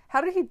there? How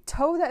did he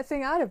tow that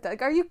thing out of that?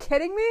 Like, are you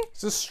kidding me?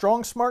 He's a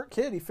strong, smart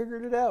kid. He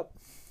figured it out.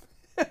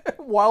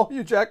 While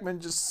Hugh Jackman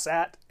just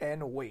sat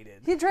and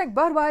waited. He drank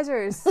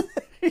Budweiser's.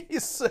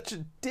 He's such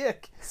a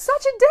dick.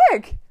 Such a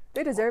dick.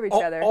 They deserve each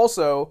other.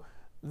 Also,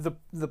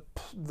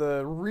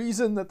 the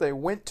reason that they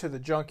went to the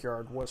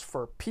junkyard was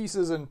for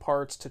pieces and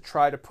parts to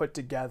try to put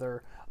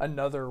together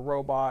another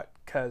robot,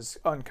 because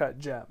Uncut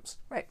Gems.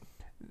 Right.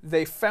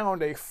 They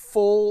found a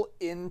full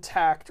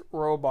intact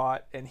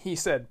robot, and he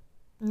said,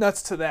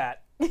 nuts to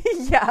that.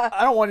 Yeah.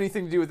 I don't want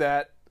anything to do with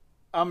that.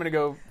 I'm going to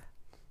go...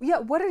 Yeah,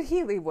 what did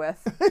he leave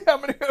with? I'm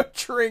going to go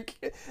drink.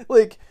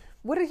 Like...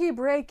 What did he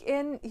break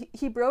in?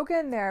 He broke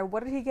in there.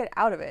 What did he get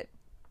out of it?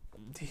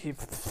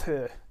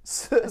 A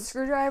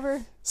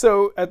screwdriver?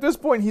 So at this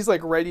point, he's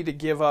like ready to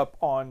give up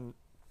on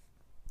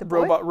The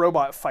boy?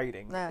 robot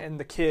fighting Nah. and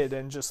the kid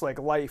and just like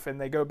life.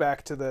 And they go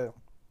back to the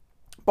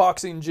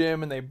boxing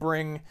gym and they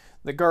bring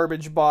the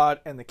garbage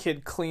bot and the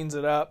kid cleans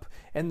it up.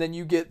 And then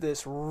you get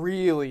this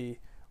really,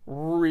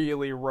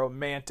 really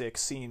romantic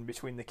scene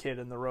between the kid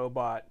and the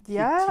robot.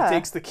 Yeah. He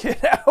takes the kid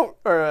out,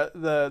 or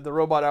the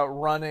robot out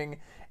running.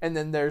 And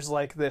then there's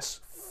like this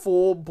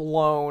full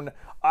blown,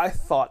 I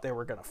thought they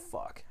were going to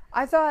fuck.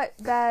 I thought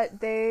that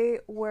they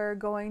were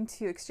going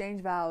to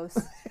exchange vows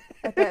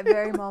at that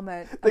very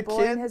moment. The A boy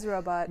kid and his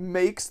robot.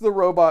 makes the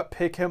robot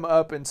pick him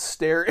up and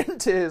stare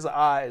into his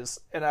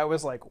eyes. And I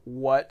was like,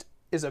 what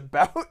is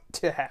about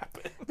to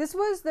happen? This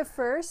was the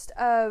first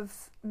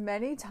of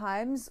many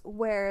times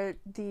where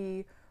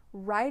the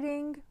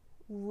writing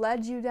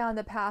led you down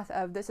the path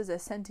of this is a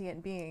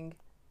sentient being.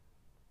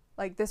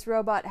 Like, this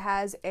robot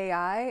has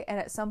AI, and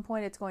at some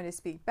point it's going to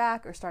speak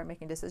back or start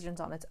making decisions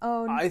on its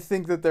own. I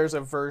think that there's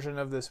a version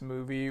of this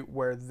movie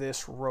where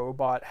this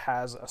robot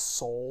has a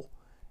soul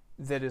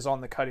that is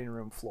on the cutting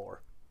room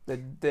floor.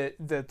 That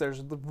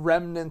there's the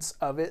remnants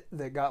of it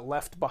that got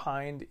left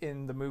behind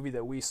in the movie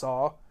that we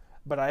saw.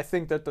 But I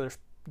think that there's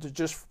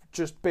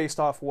just based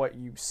off what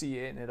you see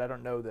in it, I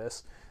don't know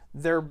this.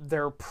 There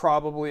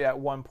probably at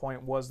one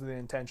point was the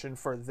intention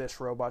for this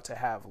robot to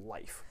have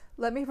life.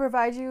 Let me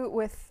provide you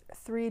with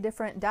 3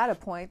 different data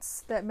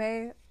points that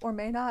may or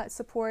may not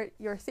support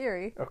your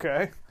theory.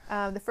 Okay.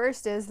 The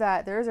first is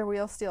that there is a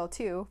Real Steel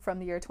 2 from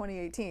the year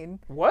 2018.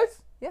 What?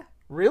 Yeah.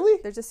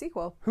 Really? There's a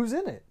sequel. Who's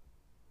in it?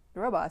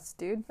 Robots,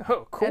 dude.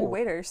 Oh, cool. And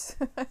waiters.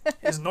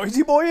 Is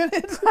Noisy Boy in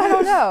it? I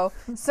don't know.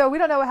 So we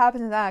don't know what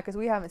happened to that because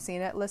we haven't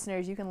seen it.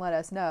 Listeners, you can let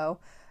us know.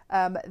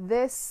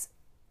 This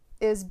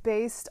is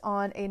based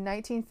on a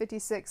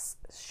 1956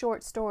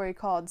 short story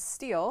called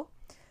Steel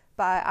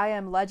by I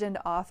Am Legend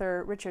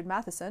author Richard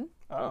Matheson.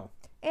 Oh.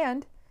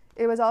 And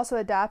it was also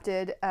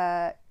adapted in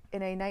a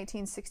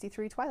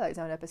 1963 Twilight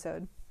Zone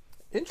episode.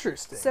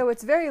 Interesting. So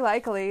it's very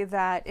likely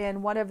that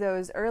in one of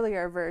those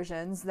earlier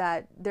versions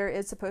that there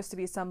is supposed to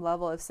be some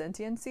level of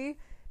sentiency,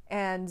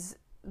 and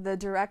the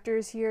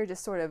directors here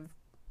just sort of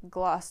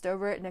glossed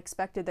over it and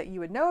expected that you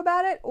would know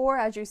about it, or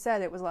as you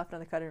said, it was left on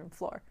the cutting room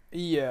floor.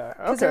 Yeah,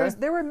 okay. Because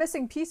there were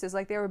missing pieces,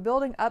 like they were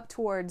building up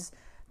towards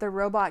the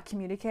robot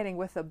communicating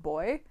with a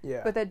boy.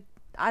 Yeah. But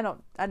I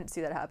didn't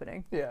see that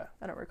happening. Yeah.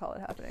 I don't recall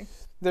it happening.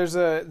 There's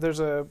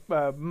a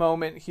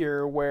moment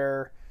here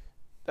where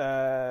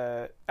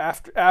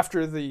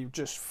after the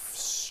just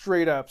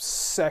straight up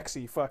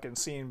sexy fucking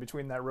scene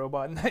between that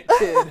robot and that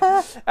kid,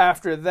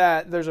 after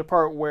that there's a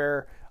part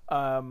where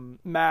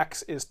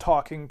Max is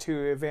talking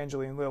to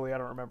Evangeline Lilly, I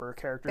don't remember her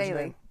character's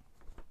name,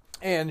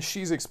 and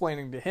she's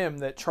explaining to him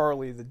that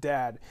Charlie, the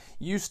dad,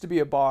 used to be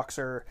a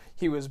boxer.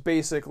 He was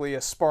basically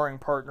a sparring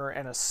partner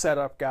and a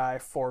setup guy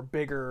for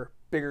bigger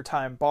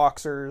time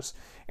boxers.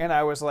 And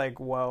I was like,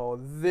 well,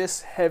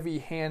 this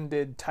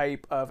heavy-handed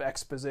type of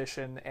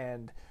exposition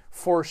and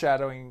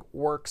foreshadowing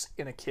works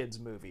in a kid's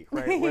movie,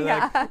 right? Where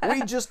like,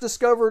 we just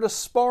discovered a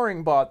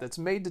sparring bot that's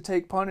made to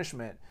take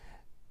punishment.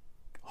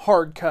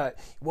 Hard cut.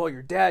 Well,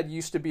 your dad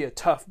used to be a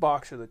tough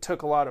boxer that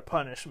took a lot of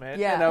punishment.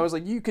 Yeah. And I was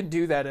like, you can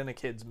do that in a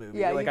kid's movie.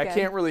 Yeah, like, you I can.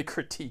 can't really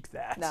critique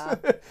that. Nah.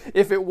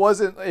 If it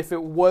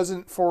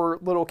wasn't for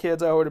little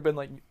kids, I would have been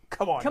like,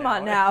 come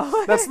on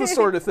now. That's the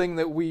sort of thing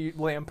that we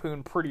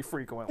lampoon pretty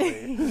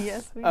frequently.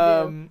 Yes, we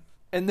do.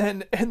 And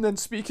then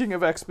speaking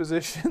of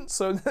exposition,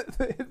 so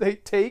they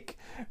take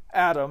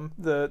Adam,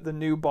 the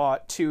new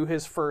bot, to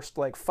his first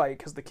like fight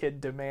because the kid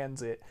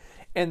demands it.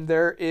 And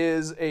there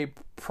is a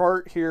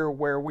part here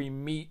where we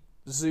meet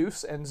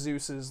Zeus and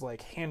Zeus's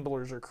like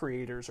handlers or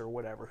creators or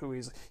whatever, who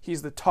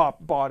he's the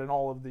top bot in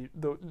all of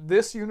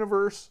this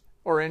universe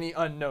or any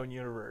unknown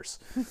universe.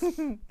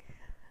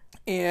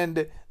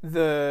 And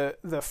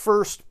the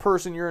first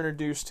person you're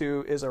introduced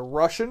to is a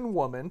Russian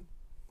woman,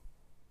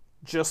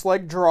 just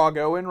like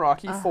Drago in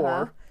Rocky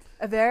IV.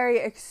 A very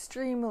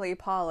extremely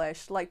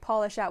polished, like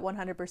polish at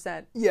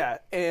 100%. Yeah,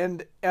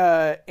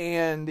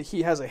 and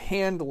he has a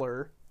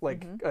handler,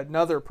 like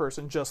another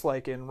person, just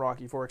like in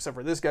Rocky IV, except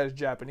for this guy's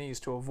Japanese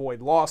to avoid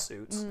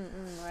lawsuits.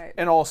 Right.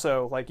 And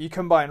also, like, you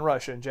combine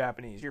Russia and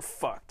Japanese, you're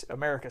fucked.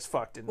 America's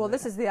fucked.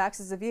 This is the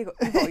axis of evil,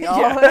 y'all.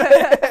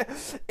 Yeah.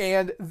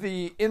 And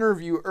the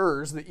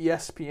interviewers, the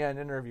ESPN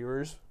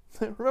interviewers,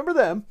 remember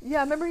them?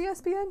 Yeah, remember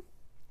ESPN?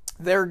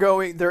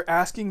 They're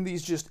asking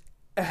these just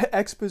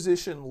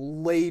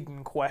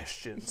exposition-laden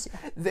questions.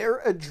 Yeah.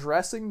 They're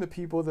addressing the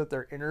people that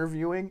they're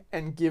interviewing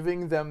and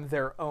giving them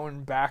their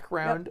own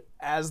background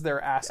as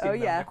they're asking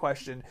them the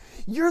question.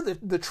 You're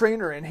the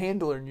trainer and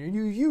handler, and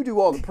you do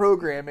all the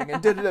programming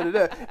and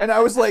da-da-da-da-da. And I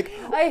was like...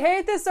 I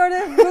hate this sort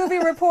of movie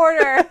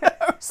reporter.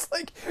 I was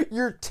like,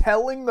 you're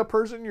telling the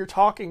person you're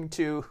talking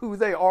to who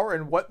they are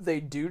and what they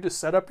do to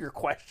set up your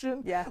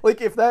question? Yeah.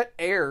 Like, if that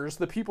airs,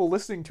 the people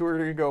listening to it are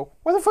going to go,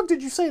 why the fuck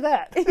did you say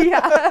that?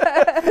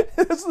 Yeah.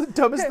 That's the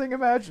dumbest thing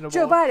imaginable.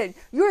 Joe Biden,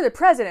 you're the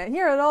president.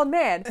 You're an old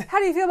man. How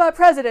do you feel about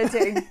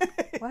presidenting?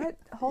 What?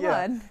 Hold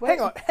on.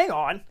 What? Hang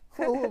on.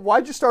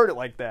 Why'd you start it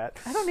like that?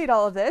 I don't need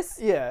all of this.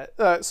 Yeah.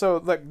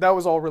 So like that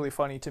was all really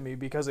funny to me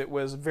because it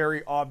was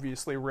very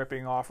obviously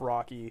ripping off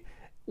Rocky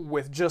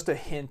with just a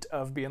hint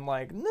of being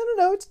like,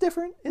 no, it's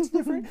different. It's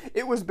different.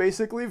 It was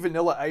basically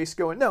Vanilla Ice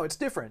going, no, it's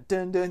different.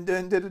 Dun, dun,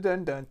 dun, dun, dun,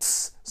 dun, dun.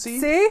 See?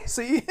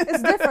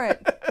 It's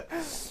different.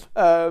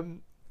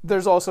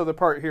 There's also the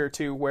part here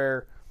too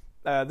where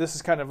this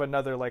is kind of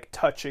another like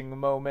touching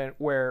moment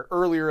where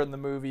earlier in the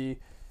movie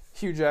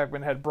Hugh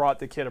Jackman had brought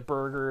the kid a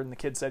burger and the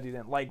kid said he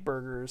didn't like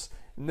burgers,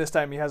 and this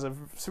time he has a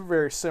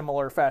very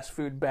similar fast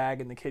food bag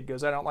and the kid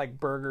goes, I don't like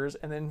burgers,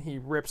 and then he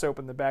rips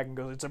open the bag and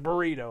goes, it's a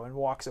burrito, and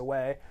walks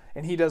away,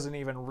 and he doesn't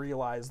even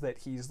realize that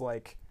he's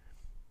like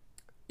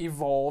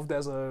evolved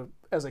as a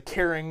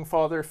caring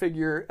father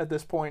figure at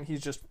this point.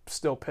 He's just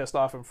still pissed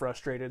off and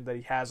frustrated that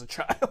he has a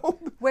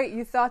child. Wait,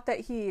 you thought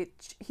that he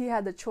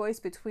had the choice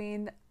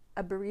between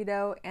a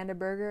burrito and a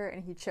burger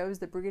and he chose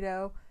the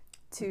burrito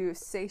to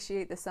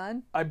satiate the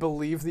sun? I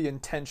believe the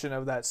intention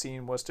of that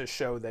scene was to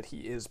show that he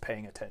is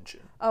paying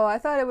attention. Oh, I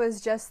thought it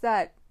was just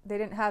that they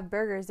didn't have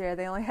burgers there.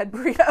 They only had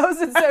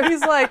burritos. And so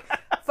he's like,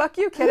 fuck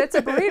you, kid. It's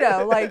a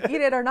burrito. Like,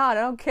 eat it or not.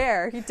 I don't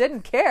care. He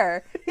didn't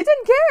care. He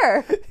didn't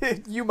care.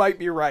 You might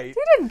be right.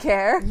 He didn't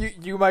care.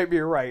 You might be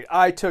right.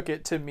 I took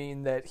it to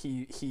mean that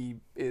he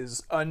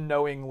is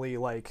unknowingly,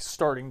 like,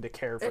 starting to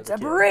care for the kid.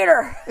 It's a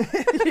burrito.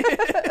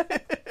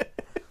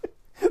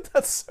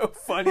 That's so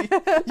funny.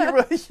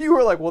 You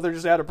were like, well, they're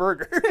just out of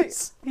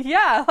burgers.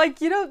 Yeah,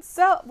 like, you don't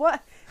sell...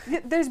 What?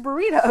 There's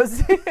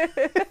burritos.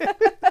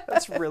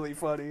 That's really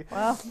funny.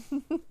 Well...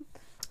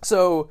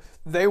 So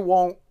they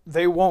won't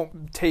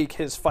take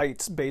his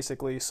fights,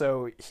 basically.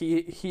 So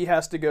he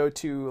has to go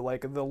to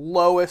like the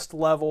lowest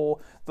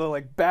level, the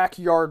like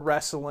backyard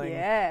wrestling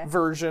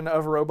version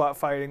of robot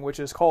fighting, which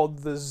is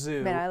called the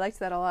zoo. Man, I liked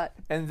that a lot.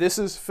 And this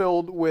is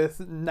filled with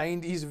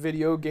 90s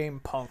video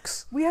game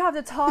punks. We have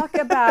to talk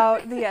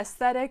about the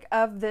aesthetic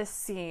of this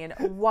scene.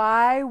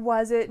 Why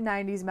was it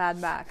 90s Mad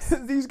Max?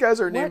 These guys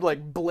are named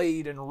like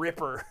Blade and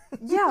Ripper.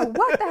 Yeah,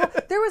 what the hell?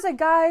 There was a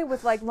guy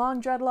with like long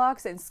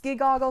dreadlocks and ski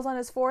goggles on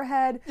his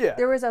forehead. Yeah.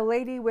 There was a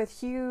lady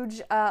with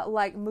huge,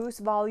 like moose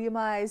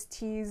volumized,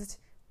 teased,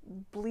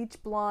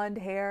 bleach blonde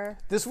hair.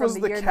 This from was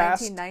the the year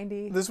cast.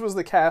 1990. This was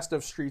the cast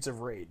of Streets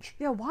of Rage.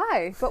 Yeah,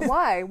 why? But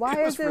why? Why It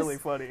is was this really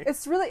funny.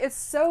 It's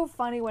so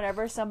funny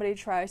whenever somebody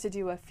tries to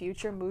do a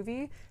future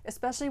movie,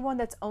 especially one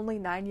that's only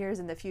 9 years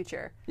in the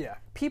future. Yeah.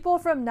 People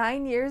from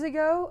 9 years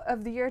ago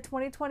of the year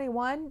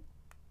 2021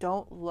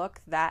 don't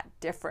look that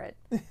different.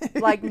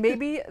 Like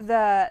maybe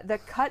the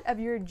cut of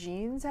your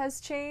jeans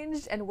has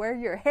changed and where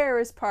your hair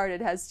is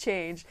parted has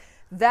changed.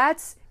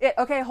 That's it.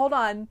 Okay, hold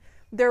on.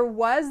 There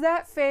was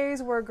that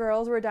phase where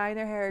girls were dyeing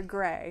their hair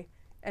gray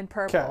and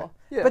purple. Okay.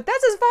 Yeah. But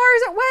that's as far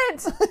as it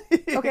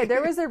went. Okay,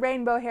 there was the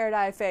rainbow hair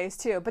dye phase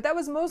too, but that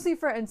was mostly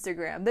for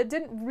Instagram. That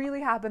didn't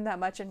really happen that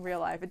much in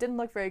real life. It didn't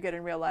look very good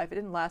in real life. It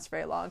didn't last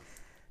very long.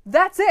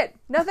 That's it.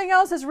 Nothing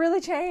else has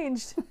really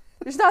changed.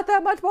 There's not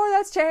that much more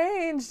that's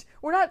changed.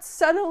 We're not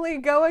suddenly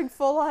going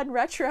full on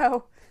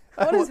retro.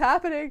 What is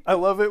happening? I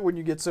love it when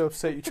you get so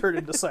upset you turn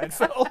into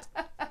Seinfeld.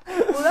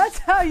 Well, that's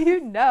how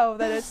you know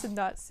that it's a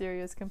not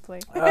serious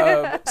complaint.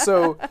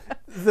 So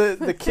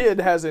the kid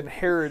has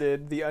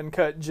inherited the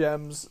uncut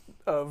gems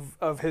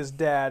of his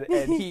dad,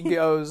 and he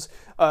goes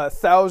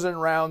 1,000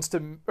 rounds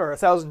to or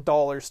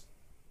 $1,000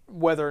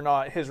 whether or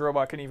not his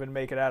robot can even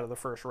make it out of the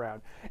first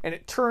round. And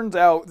it turns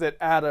out that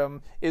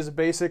Adam is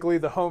basically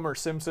the Homer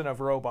Simpson of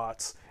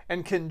robots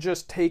and can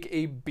just take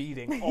a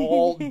beating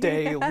all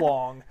day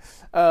long.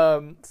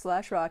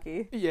 Slash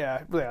Rocky.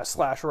 Yeah,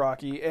 slash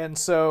Rocky. And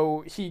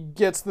so he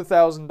gets the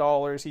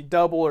 $1,000. He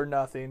double or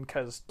nothing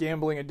because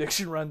gambling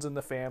addiction runs in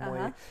the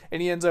family.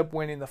 And he ends up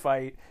winning the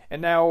fight.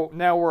 And now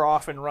we're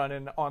off and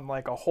running on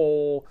like a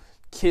whole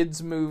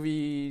kids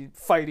movie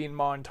fighting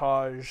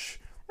montage.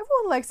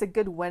 Everyone likes a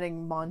good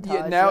winning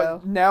montage. Yeah,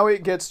 now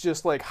it gets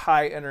just like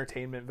high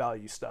entertainment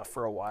value stuff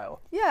for a while.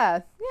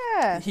 Yeah.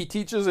 He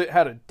teaches it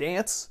how to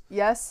dance.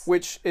 Yes.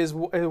 Which it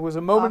was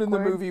a moment in the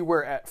Awkward. movie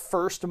where at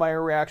first my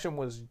reaction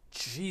was,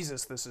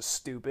 Jesus, this is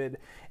stupid.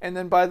 And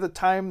then by the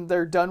time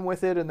they're done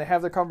with it and they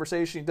have the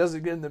conversation, he does it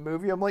again in the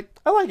movie, I'm like,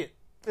 I like it.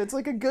 It's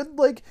like a good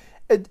like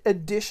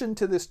addition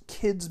to this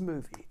kid's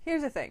movie.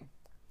 Here's the thing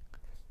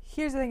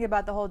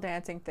about the whole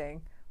dancing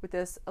thing with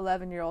this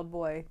 11-year-old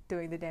boy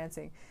doing the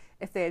dancing.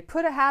 If they had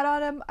put a hat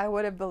on him, I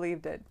would have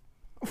believed it.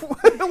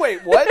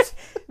 Wait, what?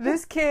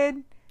 This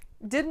kid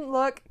didn't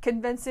look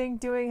convincing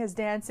doing his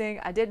dancing.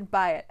 I didn't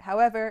buy it.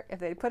 However, if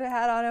they put a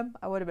hat on him,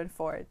 I would have been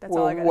for it. That's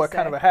all I got to say. What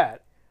kind of a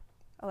hat?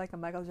 I like a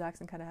Michael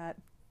Jackson kind of hat.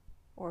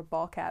 Or a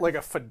ball cap. Like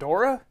a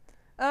fedora?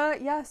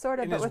 Yeah, sort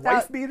of. In but his without,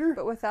 wife beater?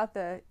 But without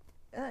the...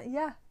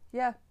 Yeah.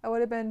 I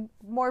would have been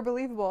more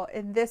believable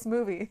in this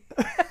movie.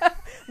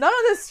 Not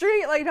on the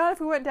street. Like, not if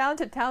we went down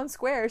to Town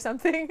Square or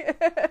something.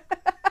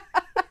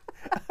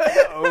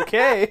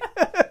 Okay.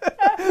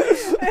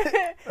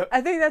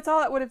 I think that's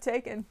all it would have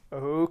taken.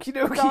 Okie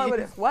That's all it would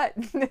dokie. have. What?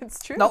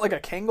 It's true. Not like a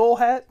Kangol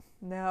hat?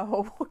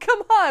 No.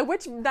 Come on.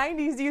 Which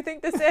 90s do you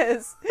think this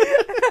is?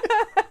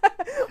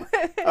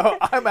 Oh,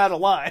 I'm out of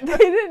line. They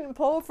didn't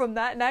pull from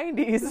that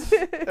 90s.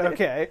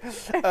 Okay.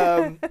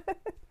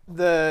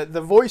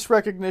 The voice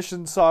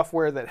recognition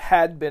software that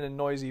had been in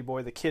Noisy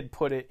Boy, the kid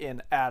put it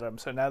in Adam,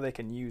 so now they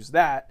can use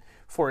that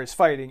for his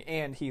fighting,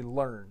 and he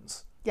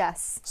learns.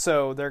 Yes.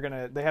 So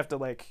they have to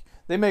like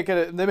they make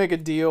a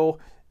deal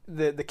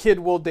that the kid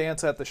will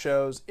dance at the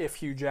shows if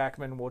Hugh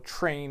Jackman will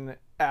train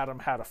Adam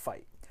how to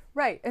fight.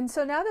 Right. And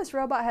so now this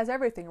robot has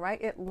everything,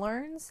 right? It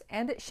learns,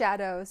 and it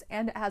shadows,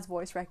 and it has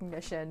voice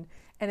recognition,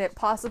 and it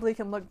possibly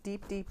can look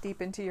deep, deep,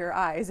 deep into your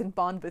eyes and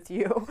bond with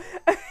you.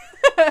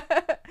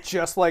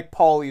 Just like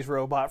Paulie's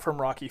robot from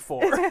Rocky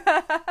IV,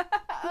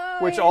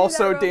 which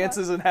also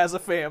dances and has a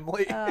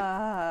family.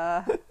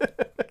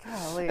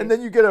 Golly. And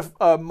then you get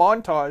a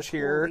montage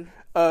here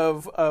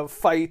of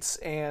fights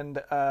and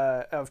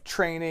of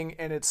training,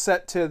 and it's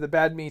set to the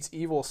Bad Meets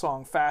Evil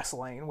song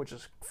Fastlane, which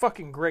is a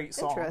fucking great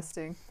song.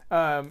 Interesting.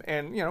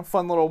 And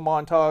fun little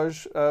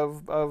montage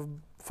of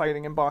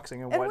fighting and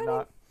boxing and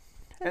whatnot.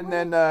 And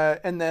then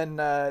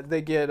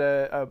they get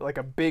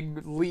a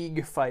big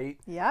league fight.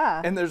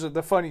 Yeah. And there's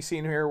the funny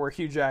scene here where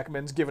Hugh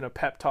Jackman's giving a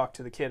pep talk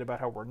to the kid about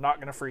how we're not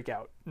going to freak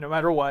out. No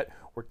matter what,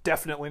 we're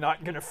definitely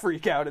not going to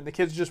freak out. And the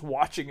kid's just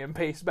watching him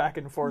pace back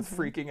and forth,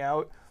 freaking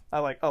out. I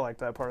like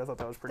that part. I thought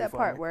that was pretty funny. That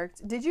part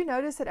worked. Did you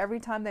notice that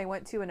every time they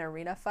went to an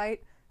arena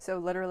fight, so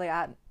literally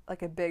at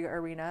like a big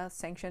arena,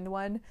 sanctioned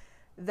one,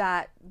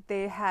 that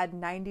they had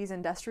 90s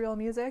industrial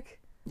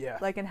music? Yeah.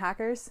 Like in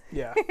Hackers?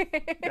 Yeah.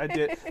 I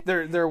did.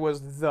 There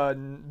was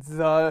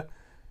the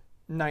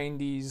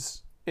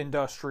 90s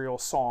industrial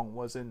song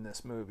was in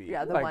this movie.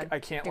 Yeah, the like, one. I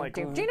can't like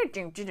Yeah,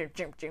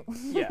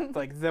 yeah,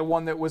 like the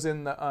one that was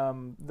in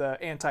the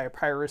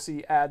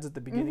anti-piracy ads at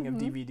the beginning of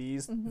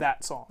DVDs.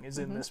 That song is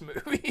in this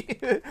movie.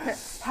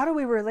 How do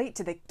we relate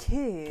to the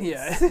kids?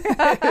 Yeah.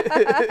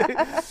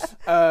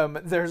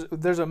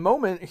 There's a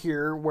moment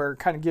here where,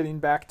 kind of getting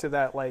back to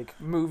that like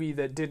movie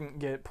that didn't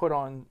get put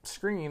on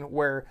screen,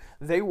 where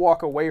they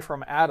walk away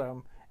from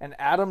Adam and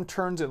Adam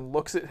turns and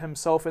looks at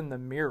himself in the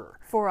mirror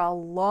For a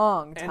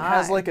long time. and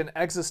has like an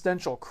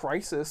existential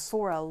crisis.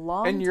 For a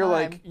long time. And you're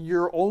like,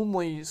 you're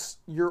only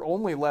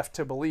left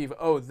to believe,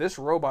 oh, this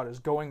robot is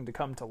going to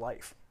come to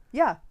life.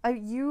 Yeah,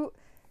 you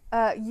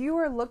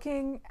were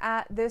looking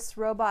at this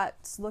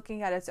robot's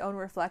looking at its own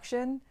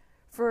reflection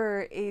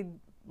for a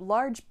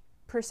large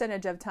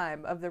percentage of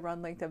time of the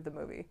run length of the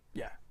movie.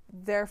 Yeah.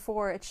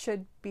 Therefore, it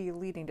should be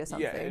leading to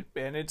something.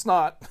 Yeah, and it's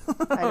not.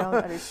 I don't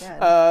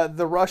understand.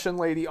 The Russian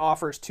lady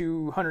offers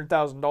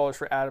 $200,000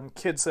 for Adam.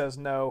 Kid says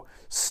no.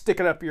 Stick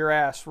it up your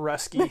ass,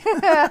 Rusky.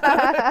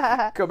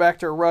 Go back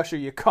to Russia,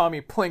 you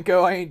commie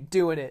plinko. I ain't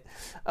doing it.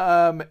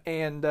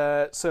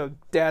 So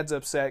Dad's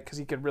upset because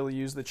he could really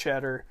use the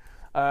cheddar.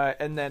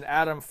 And then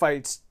Adam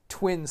fights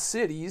Twin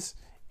Cities,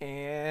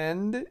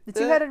 and The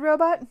two-headed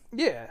robot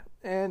yeah,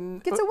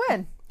 and gets a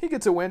win. He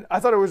gets a win.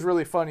 I thought it was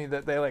really funny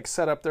that they like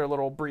set up their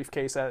little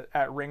briefcase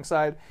at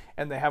ringside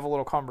and they have a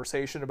little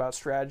conversation about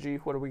strategy.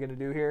 What are we going to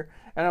do here?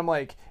 And I'm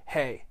like,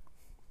 hey,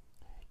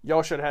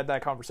 y'all should have had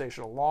that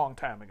conversation a long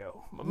time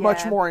ago. A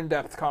much more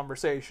in-depth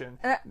conversation.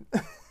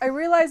 I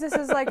realize this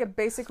is like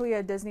basically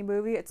a Disney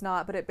movie. It's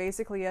not, but it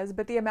basically is.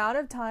 But the amount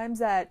of times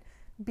that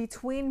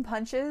between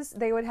punches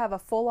they would have a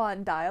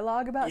full-on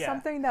dialogue about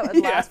something that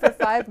would last for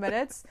 5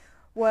 minutes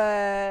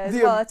was,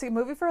 it's a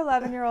movie for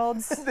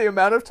 11-year-olds. The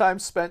amount of time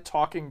spent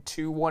talking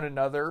to one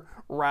another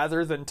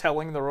rather than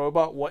telling the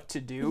robot what to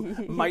do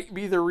might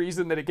be the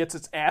reason that it gets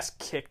its ass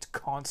kicked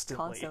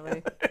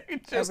constantly.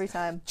 Every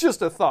time.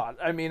 Just a thought.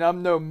 I mean,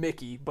 I'm no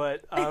Mickey,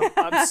 but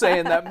I'm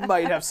saying that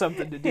might have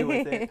something to do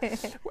with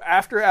it.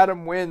 After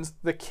Adam wins,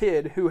 the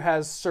kid, who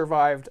has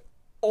survived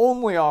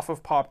only off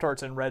of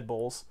Pop-Tarts and Red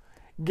Bulls,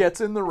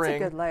 gets in the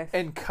ring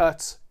and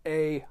cuts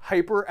a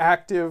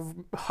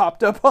hyperactive,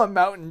 hopped up on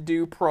Mountain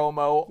Dew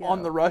promo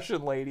on the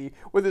Russian lady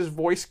with his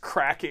voice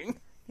cracking.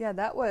 Yeah,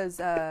 that was...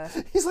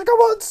 He's like, I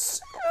want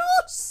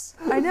Zeus!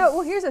 I know.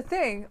 Well, here's the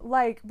thing.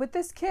 Like, with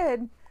this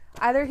kid,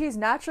 either he's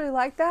naturally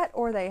like that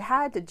or they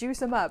had to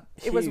juice him up.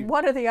 It was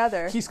one or the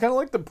other. He's kind of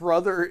like the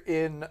brother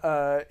in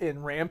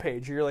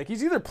Rampage. You're like,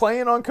 he's either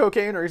playing on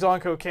cocaine or he's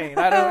on cocaine.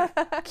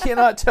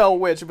 Cannot tell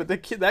which, but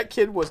that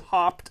kid was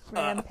hopped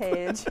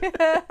Rampage.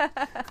 up.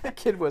 The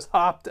kid was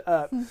hopped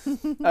up.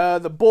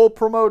 The Bull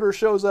promoter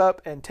shows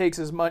up and takes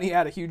his money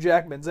out of Hugh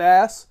Jackman's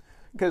ass,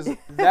 because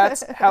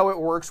that's how it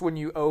works when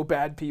you owe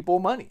bad people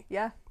money.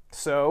 Yeah.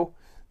 So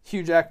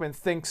Hugh Jackman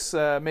thinks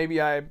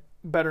maybe I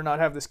better not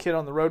have this kid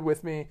on the road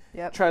with me.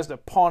 Yep. Tries to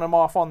pawn him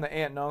off on the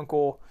aunt and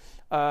uncle.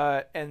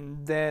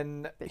 And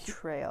then...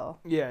 Betrayal.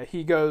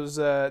 He goes,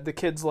 the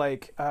kid's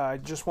like, I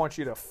just want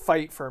you to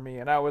fight for me.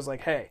 And I was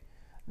like, hey,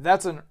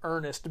 that's an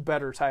earnest,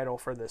 better title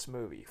for this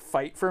movie.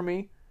 Fight for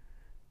me?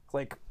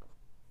 Like,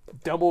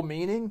 double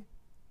meaning?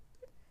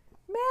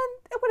 Man,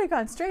 it would have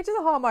gone straight to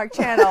the Hallmark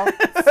Channel.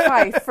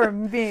 Fight for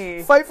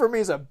me. Fight for me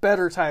is a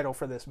better title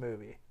for this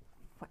movie.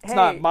 It's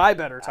not my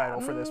better title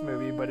for this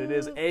movie, but it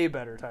is a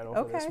better title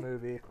for this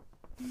movie.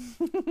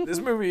 This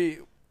movie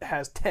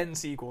has 10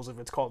 sequels if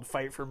it's called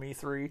Fight for Me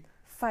 3.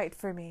 Fight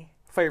for me.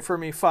 Fight for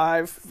Me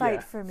 5.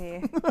 Fight for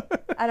me.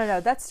 I don't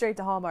know. That's straight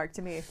to Hallmark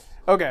to me.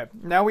 Okay,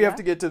 now we have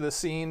to get to the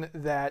scene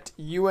that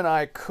you and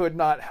I could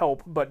not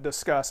help but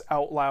discuss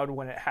out loud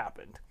when it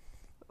happened.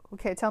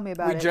 Okay, tell me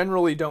about it. We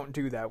generally don't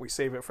do that. We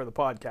save it for the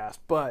podcast.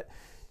 But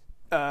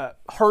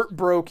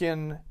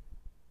heartbroken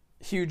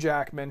Hugh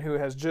Jackman, who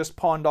has just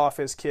pawned off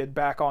his kid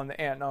back on the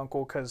aunt and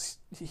uncle because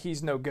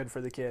he's no good for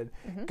the kid,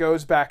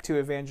 goes back to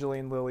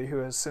Evangeline Lilly, who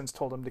has since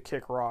told him to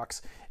kick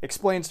rocks,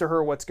 explains to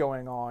her what's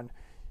going on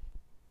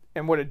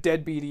and what a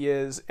deadbeat he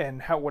is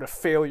and what a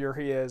failure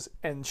he is.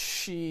 And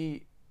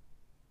she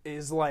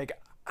is like,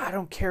 I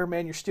don't care,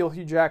 man. You're still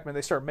Hugh Jackman.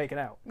 They start making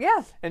out.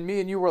 Yeah. And me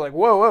and you were like,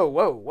 whoa, whoa,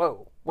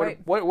 whoa, whoa.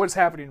 What's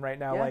happening right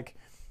now? Yeah.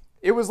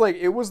 It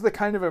was the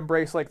kind of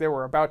embrace like they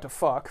were about to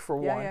fuck, for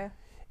one. Yeah.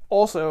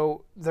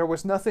 Also, there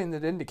was nothing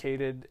that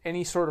indicated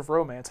any sort of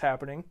romance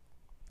happening.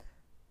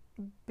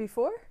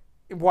 Before?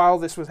 while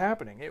this was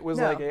happening. It was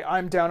No. like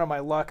I'm down on my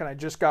luck and I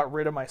just got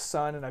rid of my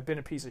son and I've been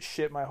a piece of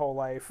shit my whole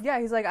life. Yeah,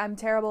 he's like, I'm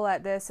terrible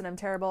at this and I'm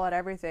terrible at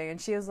everything.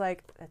 And she was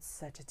like, that's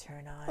such a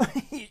turn on.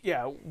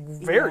 Yeah,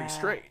 very Yeah.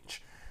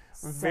 strange.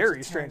 Such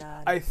Very a strange. turn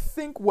on. I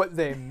think what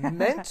they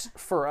meant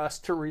for us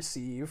to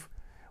receive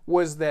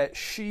was that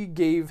she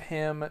gave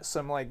him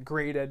some like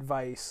great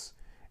advice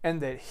and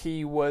that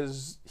he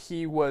was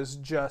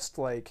just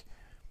like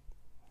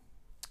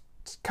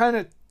kind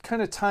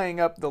of tying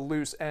up the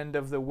loose end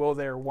of the will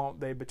they or won't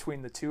they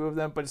between the two of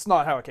them, but it's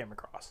not how it came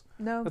across.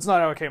 No. That's not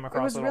how it came It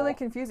across was at really all.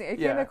 confusing. It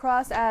Yeah. came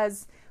across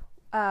as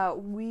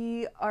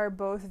we are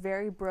both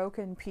very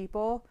broken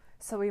people,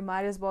 so we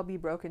might as well be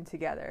broken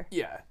together.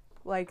 Yeah.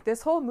 Like,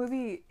 this whole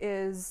movie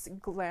is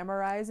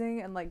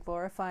glamorizing and like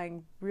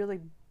glorifying really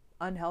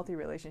unhealthy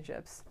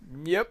relationships.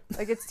 Yep.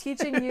 Like, it's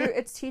teaching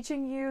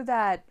you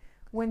that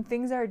when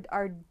things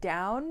are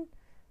down,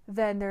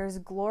 then there's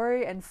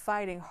glory and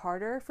fighting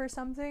harder for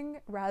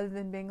something rather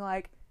than being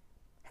like,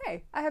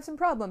 hey, I have some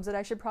problems that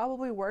I should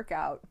probably work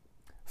out.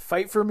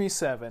 Fight for me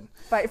 7.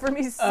 Fight for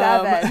me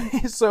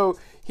 7. So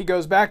he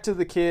goes back to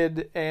the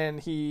kid and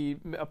he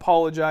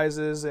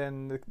apologizes,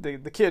 and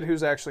the kid,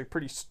 who's actually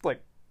pretty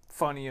like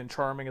funny and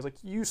charming, is like,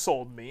 you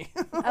sold me.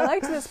 I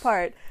liked this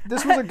part.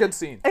 This was a good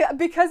scene.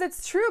 Because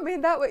it's true. I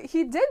mean,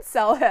 he did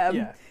sell him.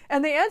 Yeah.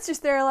 And the answers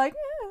there are like,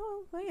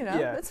 well, you know,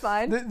 Yeah. it's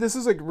fine. This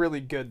is a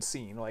really good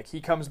scene. Like, he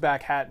comes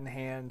back hat in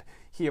hand.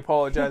 He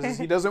apologizes.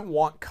 He doesn't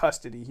want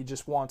custody. He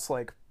just wants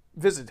like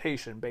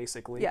visitation,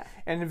 basically. Yeah.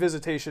 And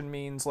visitation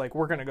means like,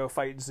 we're gonna go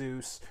fight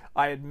Zeus.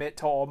 I admit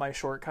to all my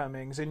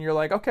shortcomings, and you're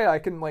like, okay, I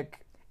can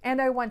like. And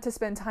I want to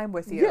spend time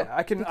with you. Yeah,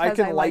 I can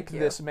because like you.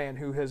 this man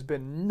who has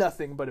been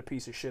nothing but a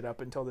piece of shit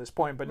up until this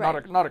point, but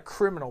Right. not a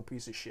criminal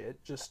piece of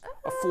shit, just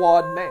a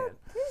flawed man.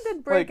 He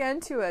did break Like-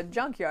 into a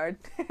junkyard.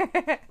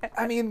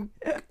 I mean,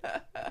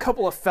 a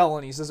couple of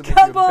felonies doesn't make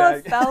Couple you a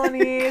of bad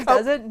felonies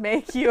doesn't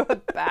make you a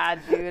bad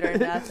dude or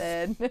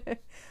nothing.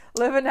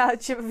 Living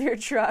out of your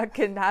truck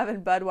and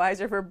having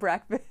Budweiser for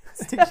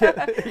breakfast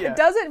yeah.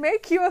 doesn't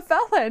make you a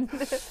felon.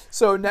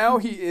 So now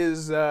he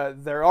is. They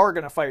are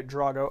going to fight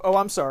Drago. Oh,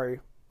 I'm sorry.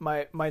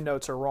 My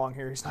notes are wrong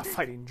here. He's not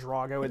fighting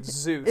Drago. It's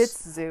Zeus.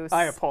 It's Zeus.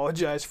 I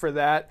apologize for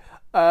that.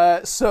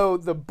 So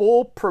the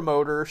bull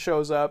promoter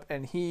shows up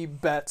and he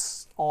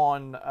bets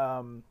on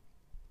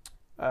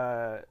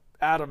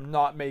Adam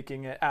not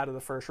making it out of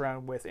the first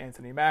round with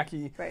Anthony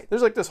Mackie. Right.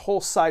 There's like this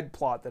whole side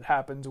plot that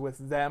happens with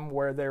them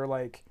where they're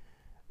like,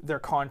 their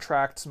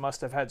contracts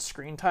must have had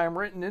screen time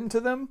written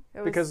into them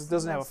because it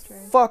doesn't have a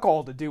strange. fuck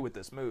all to do with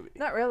this movie.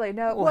 Not really,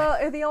 no.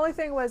 Well, the only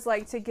thing was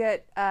like to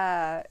get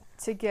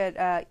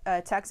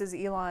Texas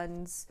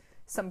Elon's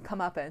some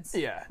comeuppance.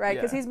 Yeah, Right?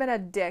 Because yeah. he's been a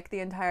dick the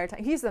entire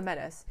time. He's the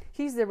menace.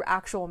 He's the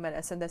actual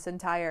menace in this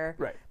entire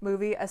Right.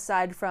 movie,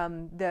 aside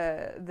from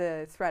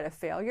the threat of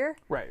failure.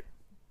 Right.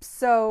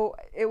 So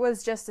it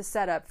was just a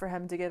setup for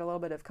him to get a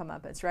little bit of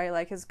comeuppance, right?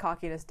 Like, his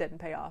cockiness didn't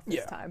pay off this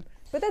Yeah. time.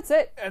 But that's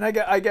it. And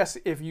I guess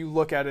if you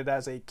look at it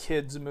as a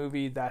kid's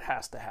movie, that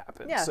has to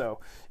happen. Yeah. So,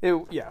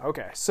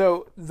 okay.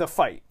 So the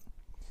fight.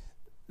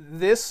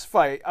 This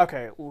fight,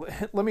 okay,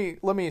 let me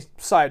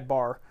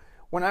sidebar.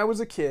 When I was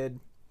a kid,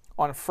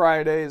 on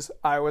Fridays,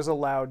 I was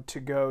allowed to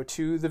go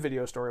to the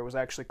video store. It was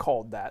actually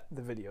called that,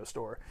 the video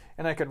store.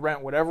 And I could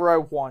rent whatever I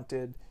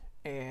wanted,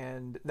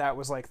 and that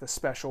was like the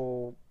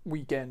special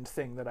weekend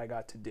thing that I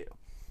got to do.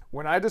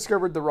 When I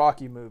discovered the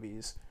Rocky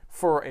movies,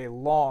 for a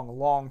long,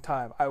 long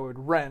time, I would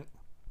rent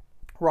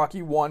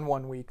Rocky 1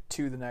 one week,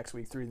 2 the next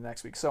week, 3 the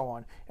next week, so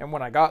on. And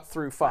when I got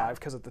through 5,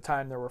 because at the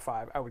time there were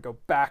 5, I would go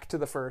back to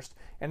the first,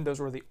 and those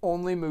were the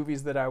only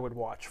movies that I would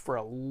watch for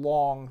a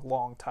long,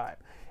 long time.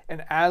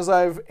 And as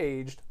I've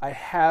aged, I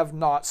have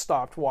not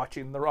stopped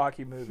watching the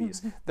Rocky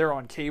movies. They're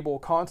on cable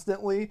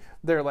constantly.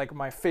 They're like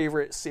my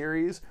favorite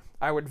series.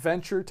 I would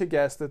venture to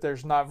guess that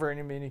there's not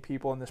very many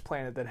people on this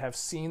planet that have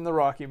seen the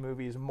Rocky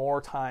movies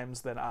more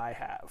times than I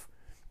have.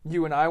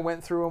 You and I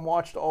went through and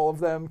watched all of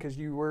them because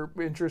you were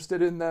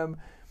interested in them.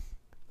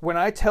 When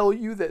I tell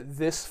you that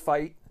this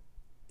fight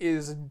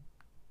is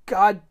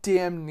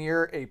goddamn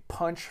near a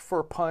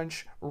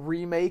punch-for-punch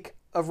remake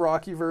of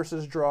Rocky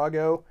versus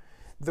Drago,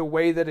 the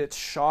way that it's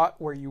shot,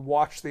 where you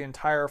watch the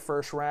entire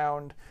first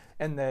round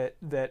and that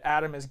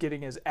Adam is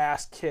getting his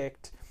ass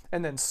kicked,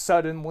 and then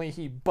suddenly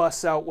he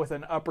busts out with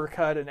an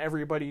uppercut and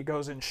everybody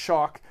goes in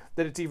shock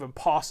that it's even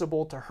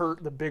possible to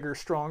hurt the bigger,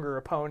 stronger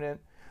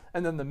opponent.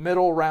 And then the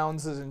middle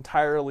rounds is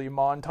entirely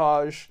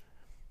montage.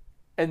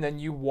 And then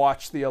you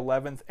watch the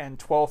 11th and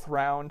 12th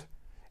round.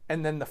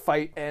 And then the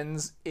fight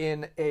ends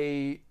in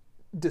a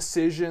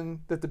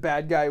decision that the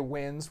bad guy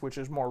wins, which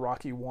is more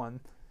Rocky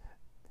 1.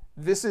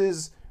 This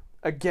is,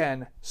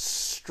 again,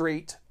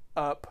 straight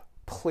up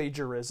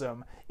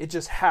plagiarism. It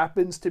just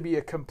happens to be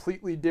a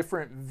completely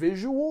different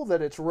visual,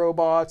 that it's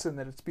robots and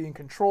that it's being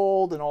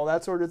controlled and all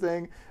that sort of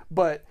thing.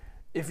 But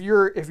if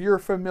you're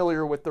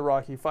familiar with the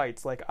Rocky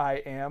fights like I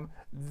am,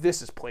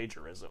 this is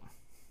plagiarism.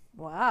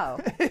 Wow.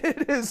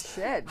 It is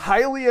Shit.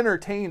 highly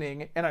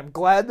entertaining, and I'm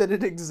glad that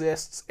it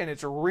exists, and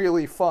it's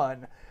really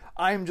fun.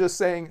 I'm just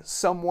saying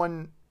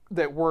someone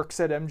that works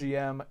at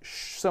MGM,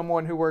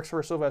 someone who works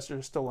for Sylvester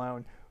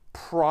Stallone,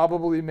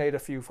 probably made a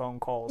few phone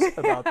calls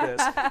about this.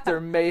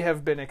 There may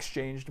have been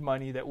exchanged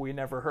money that we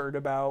never heard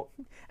about.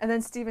 And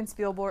then Steven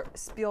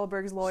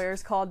Spielberg's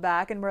lawyers called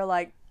back and were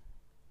like,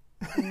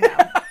 no.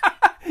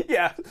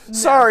 Yeah,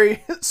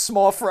 sorry,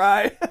 small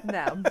fry.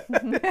 No.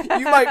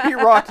 You might be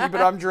Rocky,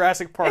 but I'm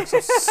Jurassic Park, so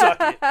suck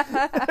it.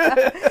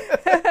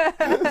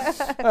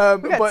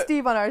 We got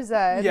Steve on our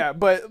side. Yeah,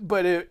 but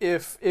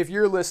if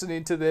you're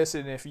listening to this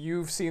and if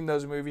you've seen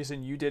those movies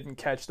and you didn't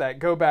catch that,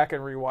 go back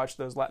and rewatch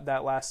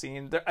that last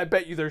scene. I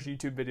bet you there's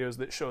YouTube videos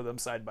that show them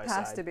side by side.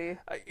 Has to be,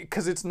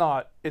 because it's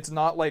not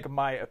like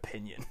my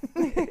opinion.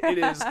 It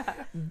is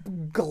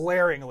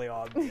glaringly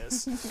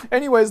obvious.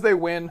 Anyways, they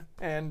win,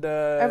 and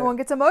everyone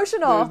gets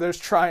emotional. There's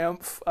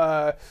triumph.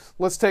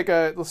 Let's take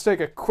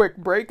a quick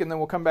break, and then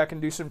we'll come back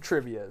and do some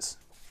trivias.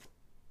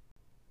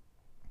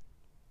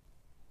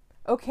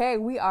 Okay,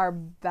 we are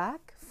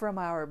back from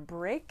our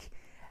break.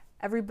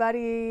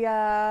 Everybody,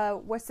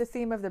 what's the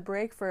theme of the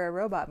break for a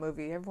robot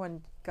movie?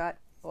 Everyone got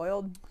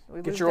oiled?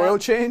 Get your oil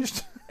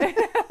changed? You're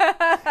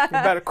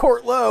about a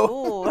quart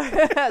low.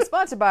 Ooh.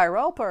 Sponsored by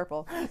Royal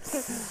Purple.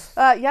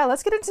 Yeah,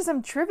 let's get into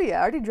some trivia.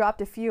 I already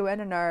dropped a few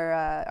in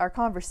our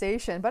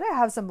conversation, but I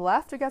have some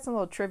left. We got some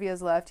little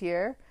trivias left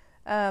here.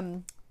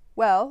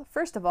 Well,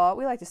 first of all,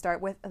 we like to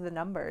start with the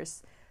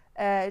numbers.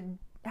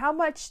 How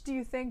much do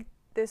you think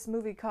this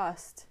movie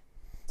cost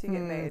to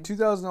get made?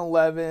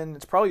 2011.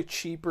 It's probably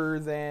cheaper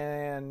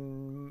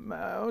than,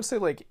 I would say,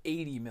 like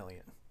 80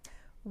 million.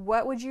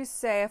 What would you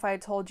say if I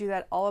told you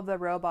that all of the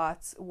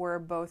robots were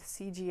both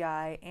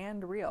CGI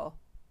and real?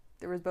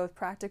 There was both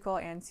practical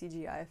and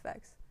CGI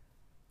effects.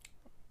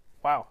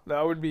 Wow,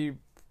 that would be...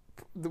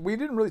 We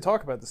didn't really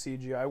talk about the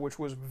CGI, which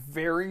was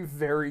very,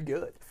 very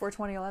good. For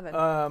 2011.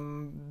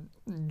 And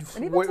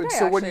even today,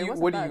 so actually,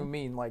 what do you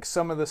mean? Like,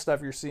 some of the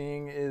stuff you're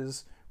seeing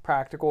is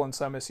practical and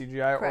some is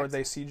CGI, Correct. or are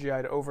they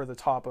CGI'd over the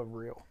top of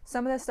real?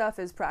 Some of the stuff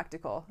is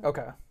practical.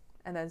 Okay.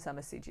 And then some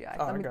is CGI.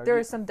 Oh, I mean, okay. there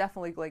are some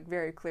definitely, like,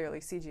 very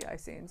clearly CGI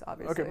scenes,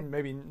 obviously. Okay,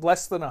 maybe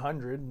less than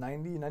 100,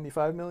 90,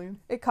 95 million?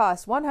 It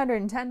cost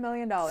 $110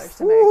 million to make.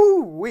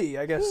 Woo-wee!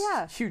 I guess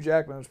Yeah. Hugh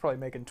Jackman was probably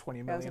making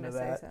 20 million of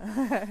that.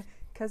 So.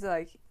 Because,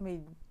 like, I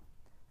mean,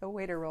 the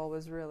waiter role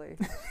was really...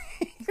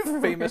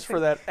 Famous for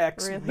that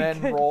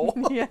X-Men really role.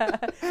 Yeah.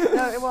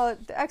 No, well,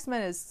 the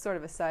X-Men is sort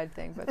of a side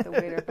thing, but the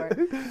waiter part.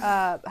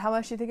 How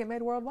much do you think it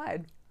made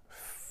worldwide?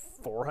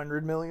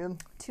 400 million?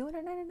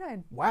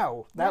 $299.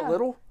 Wow, that Yeah.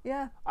 little?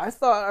 Yeah. I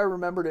thought I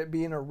remembered it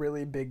being a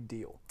really big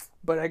deal.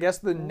 But I guess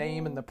the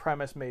name and the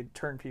premise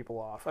turn people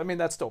off. I mean,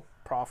 that's still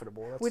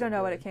profitable. That's We don't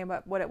know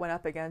good. what it went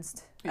up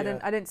against. Yeah.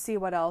 I didn't see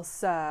what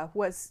else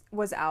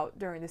was out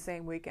during the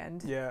same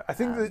weekend. Yeah, I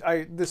think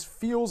this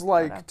feels know.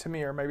 like to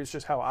me, or maybe it's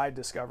just how I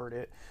discovered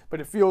it, but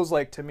it feels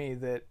like to me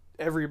that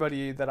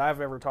everybody that I've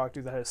ever talked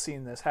to that has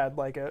seen this had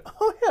like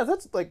oh yeah,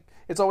 that's like,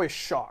 it's always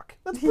shock.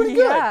 That's pretty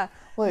good. Yeah.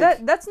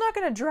 Like, That's not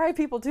going to drive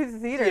people to the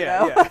theater, yeah,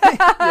 though.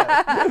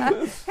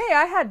 yeah. Hey,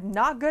 I had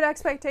not good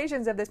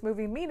expectations of this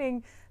movie,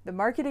 meaning the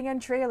marketing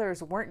and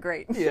trailers weren't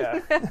great.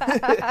 Yeah.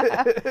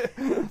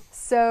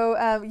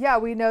 So, yeah,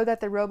 we know that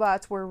the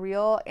robots were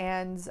real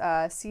and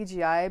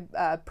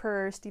CGI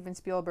per Steven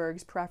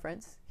Spielberg's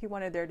preference. He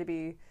wanted there to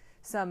be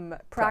some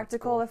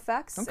practical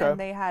effects, Okay. and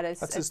they had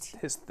That's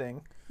his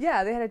thing.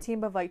 Yeah, they had a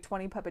team of like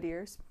 20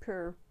 puppeteers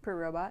per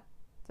robot.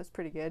 That's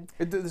pretty good.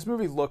 This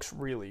movie looks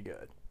really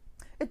good.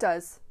 It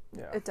does.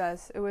 Yeah. It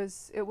does. It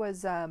was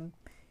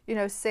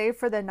save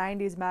for the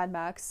 90s Mad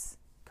Max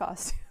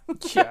costume.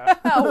 Yeah.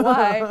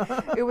 Why?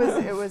 It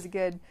was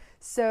good.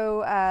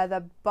 So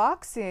the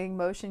boxing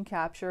motion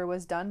capture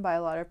was done by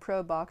a lot of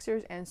pro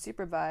boxers and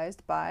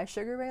supervised by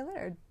Sugar Ray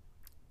Leonard.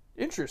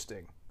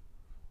 Interesting.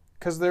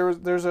 Because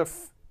there's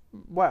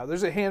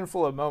a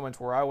handful of moments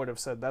where I would have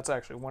said that's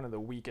actually one of the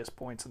weakest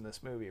points in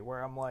this movie,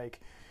 where I'm like,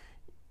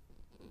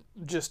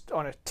 just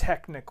on a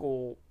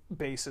technical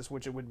basis,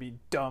 which it would be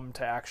dumb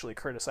to actually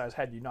criticize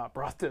had you not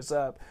brought this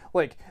up,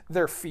 like,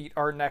 their feet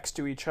are next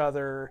to each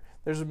other.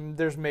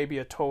 There's maybe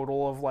a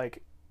total of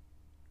like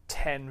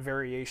 10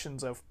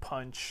 variations of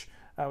punch.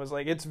 I was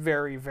like, it's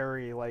very,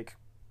 very like,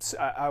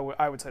 I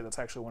would say that's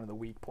actually one of the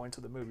weak points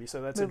of the movie,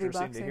 so that's Movie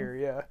interesting boxing. to hear.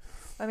 Yeah.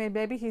 I mean,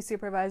 maybe he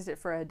supervised it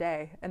for a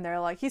day, and they're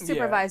like, he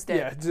supervised it.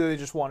 Yeah, they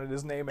just wanted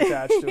his name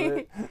attached to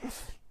it.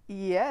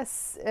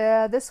 Yes.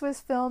 This was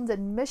filmed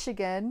in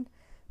Michigan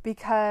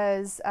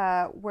because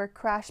where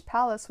Crash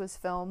Palace was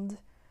filmed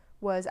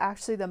was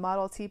actually the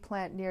Model T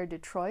plant near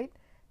Detroit.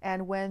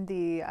 And when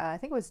the, I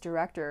think it was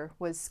director,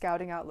 was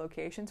scouting out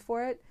locations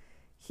for it,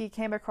 he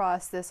came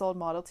across this old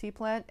Model T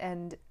plant,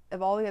 and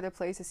of all the other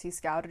places he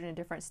scouted in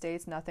different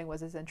states, nothing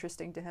was as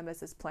interesting to him as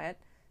this plant.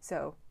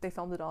 So they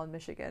filmed it all in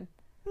Michigan.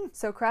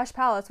 So Crash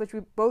Palace, which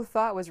we both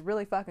thought was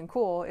really fucking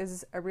cool,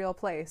 is a real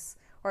place,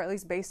 or at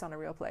least based on a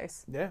real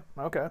place. Yeah,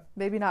 okay.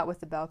 Maybe not with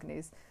the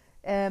balconies.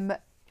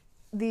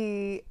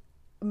 The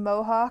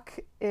mohawk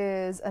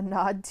is a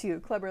nod to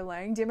Clubber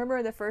Lang. Do you remember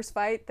in the first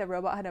fight, the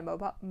robot had a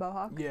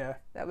mohawk? Yeah.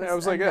 That was I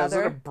was like, yeah, is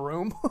that a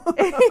broom?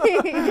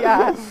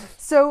 Yeah.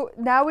 So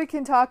now we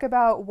can talk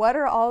about what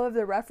are all of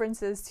the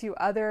references to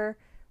other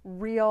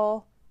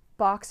real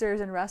boxers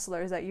and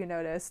wrestlers that you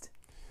noticed.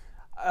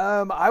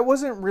 I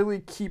wasn't really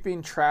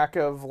keeping track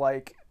of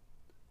like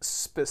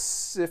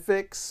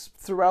specifics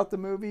throughout the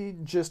movie,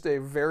 just a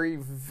very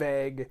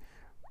vague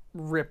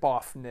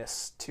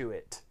rip-offness to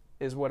it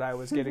is what I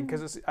was getting,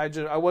 because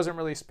I wasn't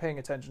really paying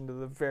attention to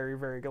the very,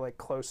 very like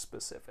close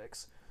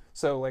specifics.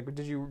 So like,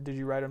 did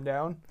you write them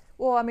down?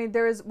 Well, I mean,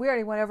 we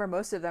already went over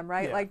most of them,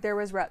 right? Yeah. Like there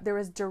was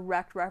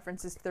direct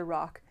references to The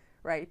Rock,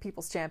 right?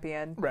 People's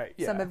Champion, Right.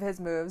 Yeah. some of his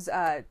moves.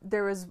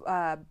 There was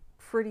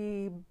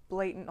pretty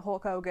blatant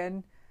Hulk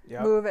Hogan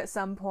Yep. move at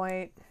some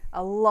point.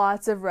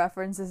 Lots of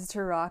references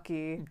to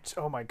Rocky.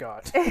 Oh my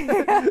god.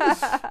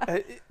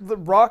 The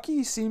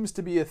Rocky seems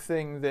to be a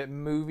thing that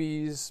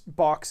movies,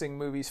 boxing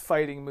movies,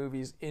 fighting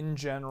movies in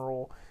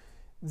general,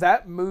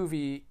 that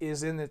movie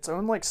is in its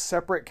own like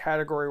separate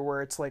category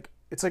where it's like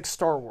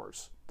Star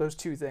Wars. Those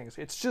two things.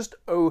 It's just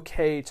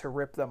okay to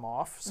rip them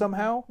off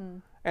somehow. Mm-hmm.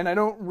 And I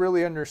don't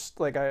really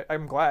understand. Like,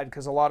 I'm glad,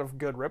 because a lot of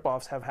good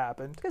ripoffs have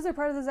happened. Because they're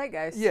part of the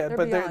zeitgeist. Yeah,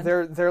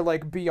 they're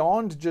like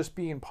beyond just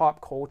being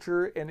pop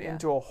culture and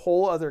into a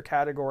whole other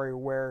category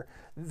where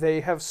they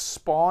have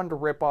spawned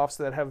ripoffs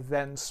that have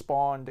then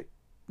spawned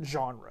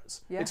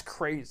genres. Yeah. It's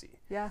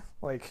crazy. Yeah.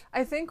 Like,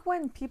 I think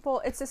when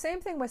people, it's the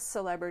same thing with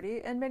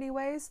celebrity in many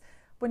ways.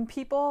 When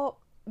people,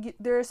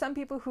 there are some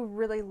people who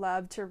really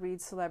love to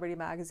read celebrity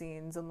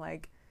magazines and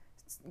like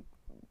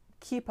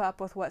keep up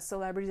with what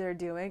celebrities are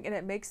doing, and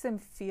it makes them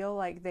feel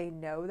like they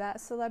know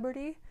that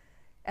celebrity,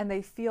 and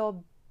they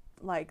feel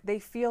like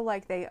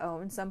they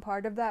own some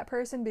part of that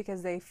person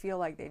because they feel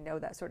like they know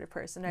that sort of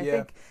person. I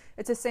think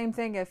it's the same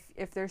thing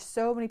if there's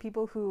so many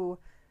people who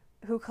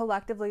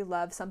collectively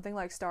love something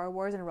like Star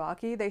Wars and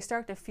Rocky, they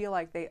start to feel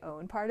like they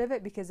own part of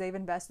it because they've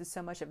invested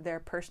so much of their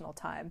personal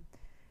time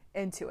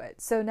into it.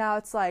 So now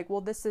it's like,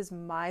 well, this is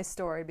my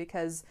story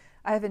because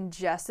I've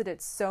ingested it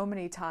so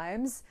many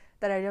times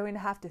that I don't even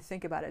have to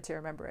think about it to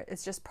remember it.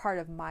 It's just part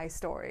of my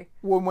story.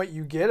 Well, what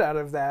you get out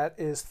of that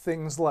is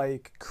things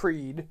like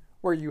Creed,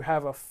 where you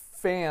have a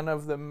fan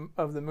of the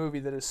movie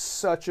that is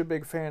such a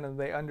big fan and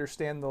they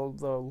understand the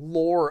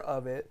lore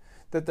of it,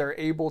 that they're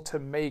able to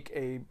make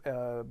a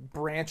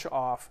branch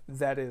off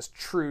that is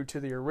true to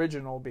the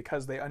original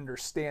because they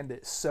understand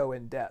it so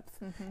in depth.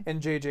 Mm-hmm.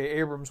 And J.J.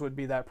 Abrams would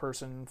be that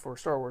person for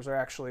Star Wars, or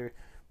actually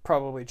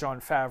probably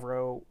Jon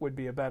Favreau would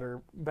be a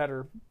better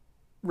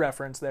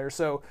reference there.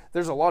 So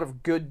there's a lot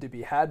of good to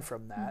be had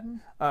from that.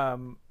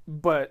 Mm-hmm.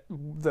 But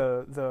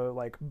the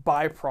like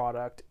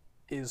byproduct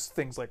is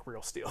things like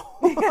Real Steel.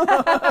 The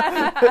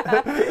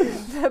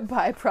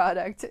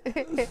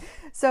byproduct.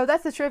 So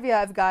that's the trivia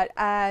I've got.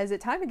 Is it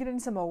time to get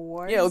into some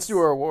awards? Yeah, let's do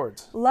our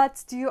awards.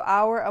 Let's do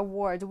our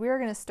awards. We're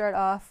going to start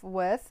off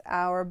with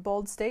our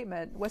bold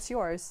statement. What's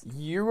yours?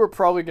 You were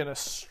probably going to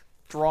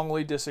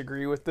strongly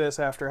disagree with this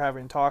after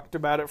having talked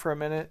about it for a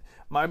minute.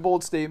 My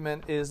bold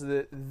statement is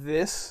that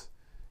this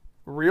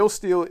Real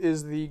Steel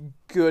is the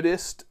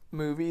goodest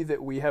movie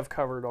that we have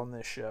covered on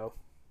this show.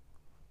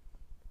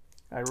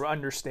 I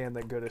understand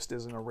that goodest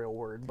isn't a real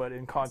word, but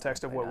in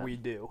context of what we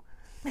do.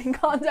 In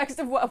context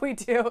of what we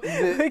do,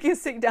 we can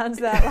sink down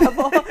to that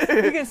level.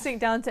 We can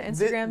sink down to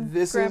Instagram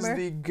This grammar. Is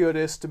the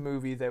goodest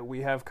movie that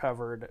we have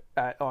covered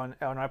on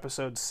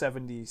episode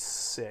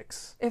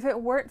 76. If it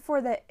weren't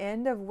for the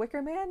end of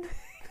Wicker Man...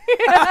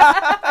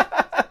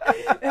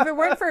 If it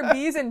weren't for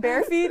bees and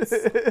bare feet,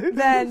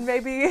 then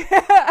maybe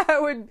I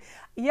would.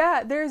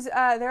 Yeah, there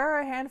are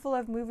a handful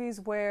of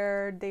movies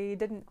where they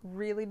didn't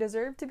really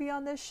deserve to be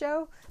on this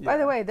show. Yeah. By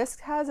the way, this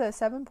has a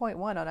 7.1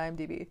 on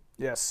IMDb.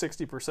 Yeah,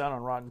 60%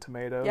 on Rotten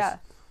Tomatoes. Yeah.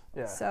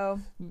 So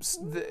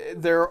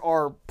there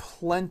are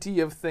plenty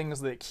of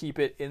things that keep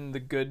it in the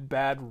good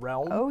bad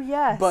realm. Oh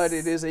yes. But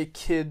it is a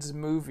kids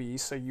movie,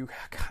 so you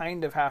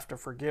kind of have to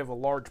forgive a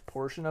large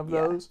portion of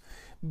those.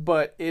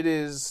 But it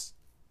is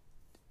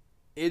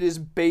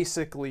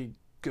basically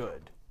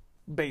good.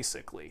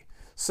 Basically.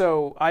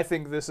 So I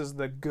think this is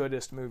the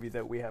goodest movie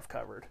that we have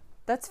covered.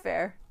 That's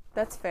fair.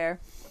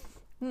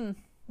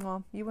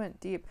 Well, you went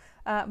deep.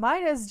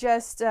 Mine is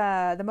just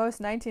the most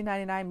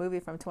 1999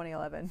 movie from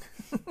 2011.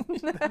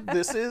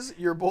 This is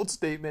your bold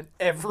statement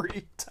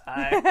every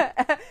time.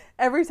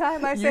 Every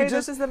time I say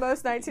this is the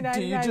most 1999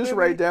 movie. Do you just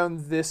write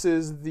down this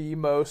is the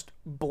most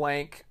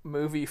blank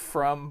movie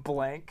from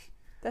blank?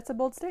 That's a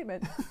bold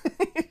statement.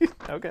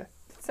 Okay.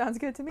 Sounds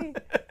good to me.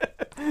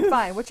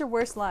 Fine. What's your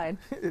worst line?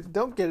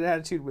 Don't get an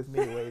attitude with me,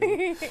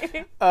 lady.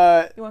 You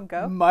want to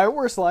go? My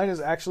worst line is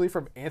actually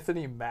from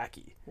Anthony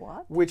Mackie.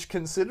 What? Which,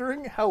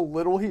 considering how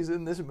little he's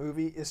in this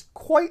movie, is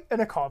quite an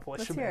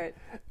accomplishment. Let's hear it.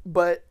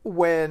 But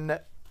when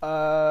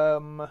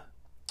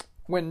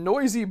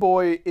Noisy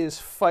Boy is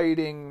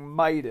fighting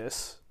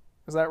Midas,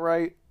 is that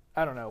right?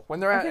 I don't know. When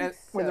they're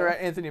at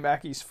Anthony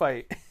Mackie's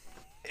fight.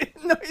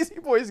 Noisy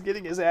Boy's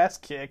getting his ass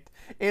kicked.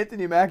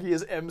 Anthony Mackie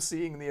is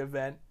emceeing the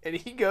event, and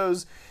he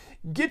goes,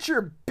 Get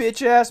your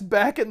bitch ass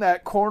back in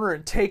that corner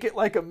and take it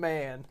like a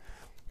man.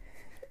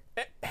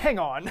 Hang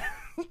on.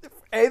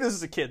 A, this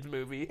is a kid's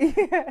movie.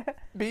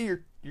 B,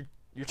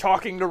 you're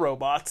talking to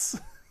robots.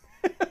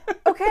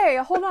 Okay,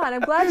 hold on.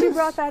 I'm glad you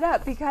brought that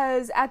up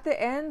because at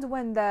the end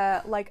when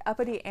the like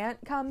uppity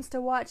aunt comes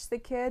to watch the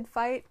kid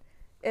fight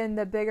in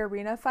the big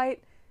arena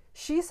fight,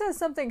 she says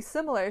something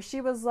similar.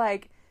 She was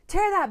like,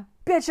 "Tear that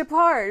bitch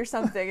apart" or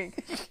something.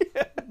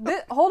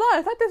 Hold on,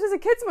 I thought this was a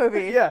kid's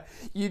movie. Yeah,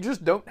 you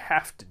just don't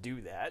have to do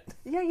that.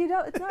 Yeah, you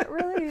don't. It's not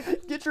really.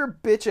 Get your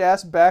bitch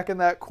ass back in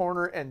that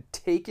corner and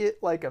take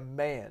it like a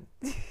man.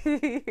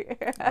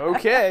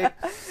 Okay.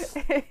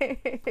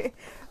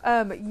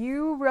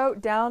 You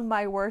wrote down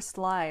my worst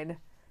line,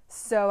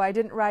 so I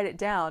didn't write it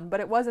down, but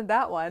it wasn't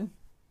that one.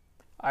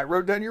 I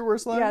wrote down your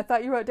worst line? Yeah, I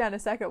thought you wrote down a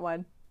second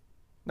one.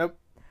 Nope.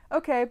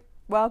 Okay,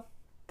 well,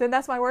 then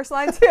that's my worst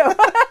line too.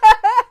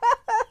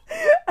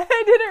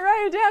 I didn't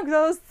write it down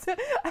because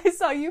I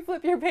saw you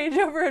flip your page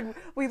over and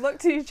we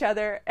looked at each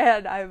other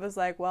and I was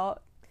like, well,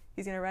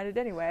 he's going to write it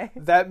anyway.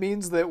 That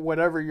means that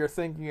whatever you're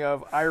thinking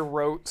of, I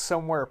wrote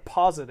somewhere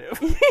positive.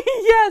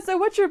 Yeah, so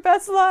what's your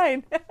best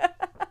line?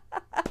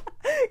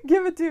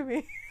 Give it to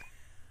me.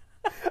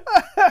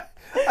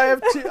 I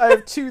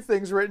have two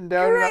things written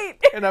down,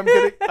 Great. and I'm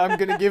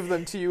gonna give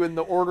them to you in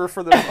the order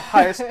for the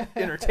highest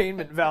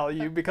entertainment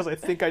value because I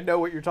think I know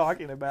what you're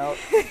talking about.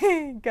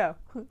 Go.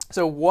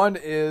 So one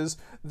is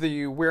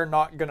the "we're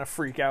not gonna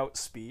freak out"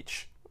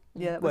 speech.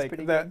 Yeah, that was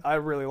pretty good. I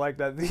really like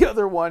that. The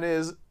other one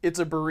is "it's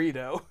a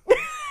burrito."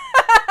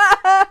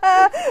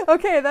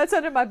 Okay, that's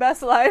under my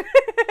best line.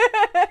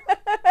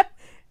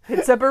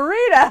 It's a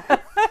burrito.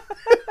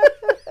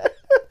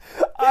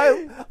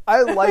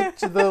 I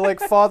liked the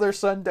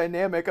father-son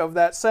dynamic of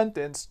that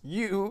sentence.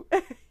 You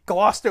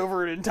glossed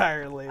over it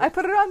entirely. I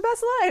put it on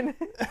best line.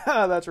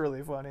 That's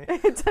really funny.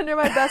 It's under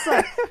my best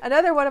line.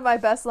 Another one of my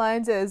best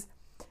lines is,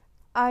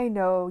 "I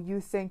know you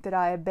think that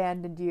I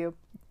abandoned you.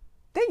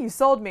 Then you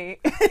sold me."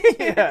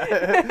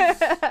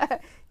 Yeah.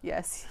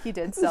 Yes, he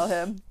did sell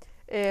him.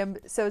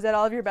 So is that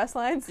all of your best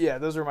lines? Yeah,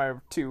 those are my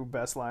two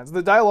best lines.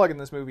 The dialogue in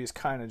this movie is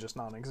kind of just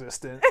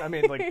non-existent. I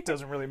mean, it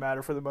doesn't really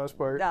matter for the most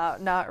part. No,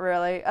 not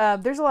really.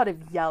 There's a lot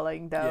of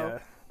yelling, though.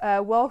 Yeah.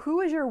 Well, who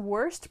was your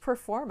worst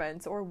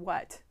performance or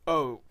what?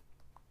 Oh,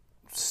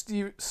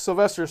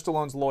 Sylvester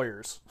Stallone's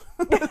lawyers.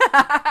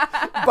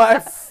 By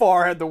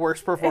far had the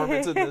worst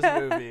performance in this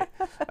movie.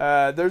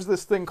 There's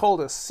this thing called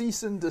a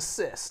cease and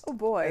desist. Oh,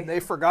 boy. And they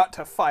forgot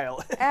to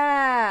file it.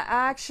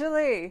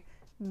 Actually,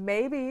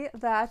 maybe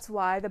that's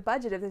why the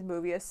budget of this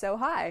movie is so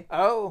high.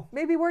 Oh.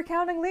 Maybe we're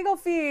counting legal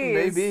fees.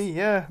 Maybe,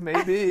 yeah,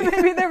 maybe.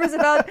 Maybe there was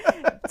about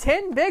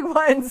 10 big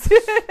ones.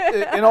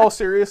 In all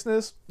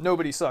seriousness,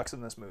 nobody sucks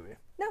in this movie.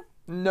 No.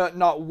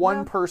 Not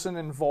one person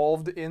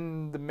involved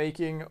in the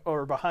making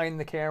or behind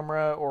the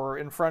camera or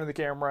in front of the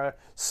camera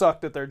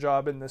sucked at their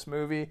job in this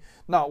movie.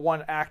 Not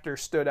one actor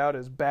stood out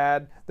as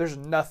bad. There's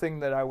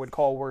nothing that I would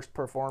call worst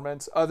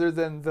performance other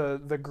than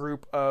the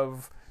group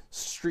of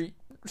street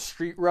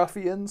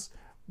ruffians.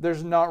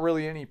 There's not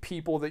really any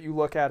people that you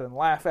look at and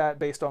laugh at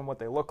based on what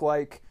they look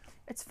like.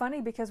 It's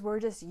funny because we're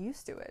just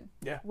used to it.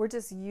 Yeah. We're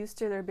just used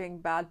to there being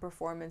bad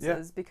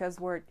performances because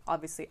we're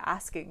obviously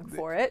asking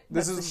for it.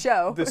 This That's is the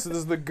show. This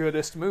is the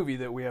goodest movie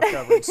that we have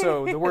covered.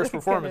 So the worst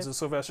performance is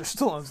Sylvester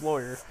Stallone's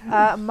lawyer.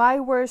 My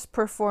worst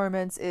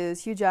performance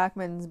is Hugh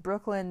Jackman's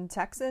Brooklyn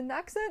Texan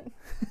accent.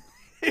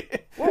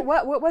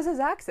 What was his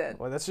accent?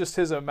 Well, that's just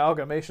his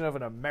amalgamation of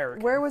an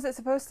American. Where was it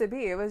supposed to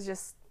be?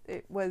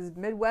 It was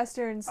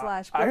Midwestern /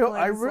 Brooklyn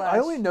I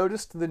only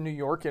noticed the New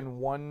York in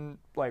one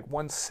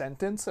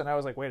sentence, and I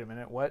was like, "Wait a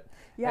minute, what?"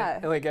 Yeah,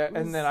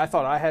 and then I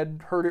thought I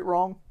had heard it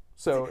wrong,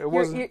 so it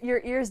wasn't.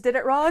 Your ears did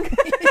it wrong.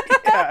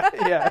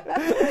 Yeah.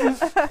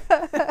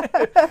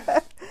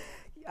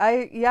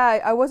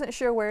 I wasn't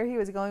sure where he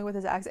was going with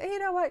his accent. Hey, you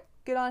know what?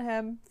 Good on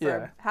him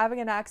for having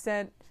an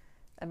accent,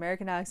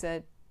 American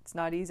accent. It's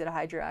not easy to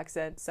hide your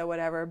accent, so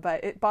whatever,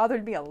 but it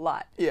bothered me a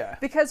lot. Yeah.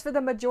 Because for the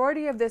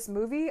majority of this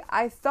movie,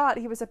 I thought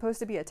he was supposed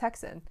to be a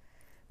Texan.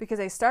 Because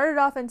they started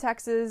off in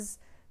Texas,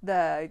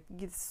 the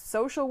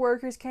social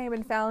workers came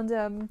and found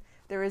him.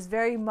 There was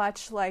very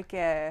much like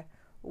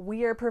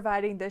we are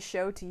providing this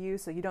show to you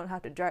so you don't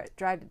have to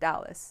drive to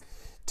Dallas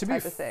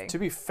type of thing. To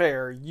be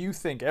fair, you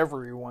think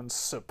everyone's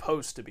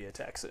supposed to be a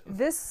Texan.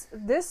 This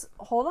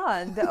hold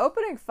on. The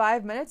opening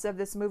 5 minutes of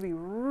this movie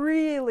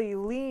really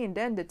leaned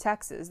into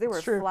Texas. There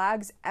were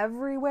flags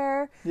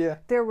everywhere. Yeah.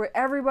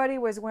 Everybody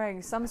was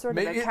wearing some sort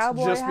of a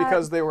cowboy just hat.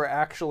 because they were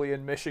actually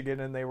in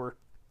Michigan and they were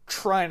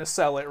trying to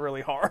sell it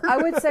really hard. I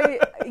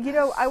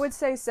would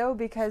say so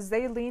because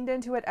they leaned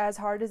into it as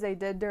hard as they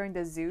did during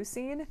the zoo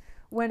scene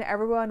when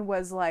everyone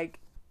was like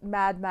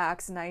Mad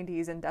Max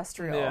 90s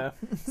industrial. Yeah.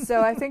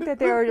 So I think that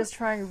they were just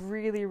trying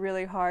really,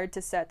 really hard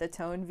to set the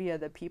tone via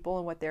the people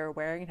and what they were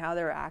wearing and how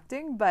they were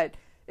acting. But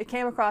it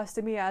came across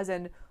to me as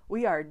in,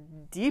 we are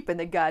deep in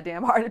the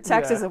goddamn heart of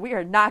Texas and we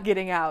are not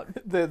getting out.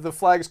 The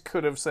flags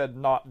could have said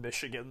not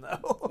Michigan,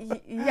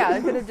 though. Yeah,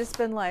 it could have just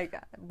been like,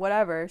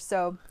 whatever.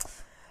 So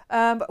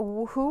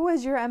who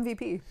was your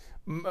MVP?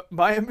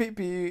 My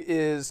MVP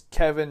is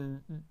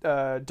Kevin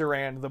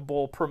Durand, the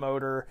Bull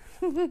promoter,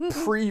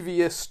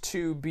 previous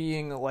to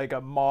being like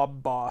a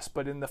mob boss.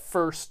 But in the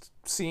first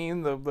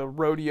scene, the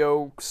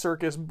rodeo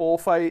circus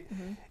bullfight,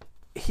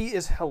 he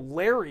is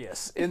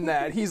hilarious in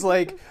that. He's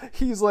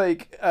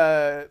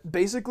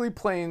basically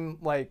playing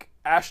like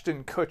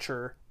Ashton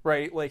Kutcher,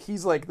 right? Like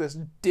he's like this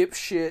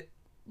dipshit,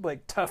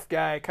 like tough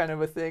guy kind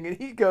of a thing, and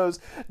he goes,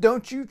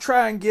 "Don't you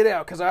try and get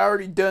out, because I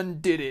already done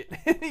did it."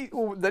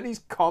 And then he's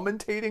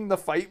commentating the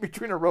fight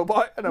between a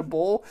robot and a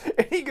bull,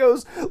 and he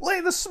goes,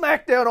 "Lay the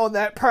smackdown on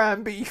that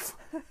prime beef."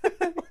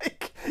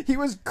 Like, he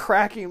was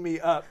cracking me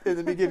up in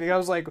the beginning. I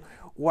was like,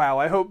 wow,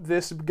 I hope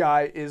this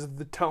guy is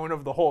the tone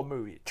of the whole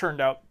movie. It turned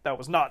out that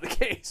was not the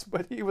case,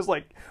 but he was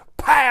like,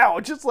 pow,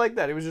 just like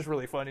that. It was just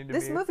really funny to me.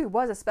 This movie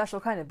was a special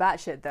kind of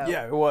batshit, though.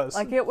 Yeah, it was.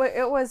 Like it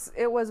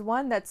was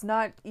one that's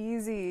not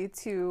easy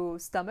to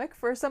stomach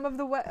for some of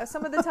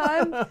the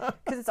time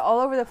because it's all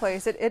over the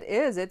place. It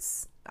is.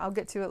 It's. I'll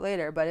get to it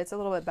later, but it's a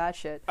little bit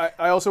batshit.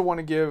 I also want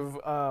to give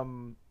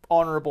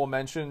honorable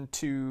mention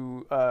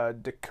to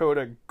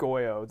Dakota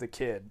Goyo, the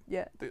kid.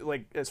 Yeah.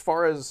 Like as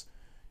far as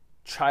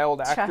child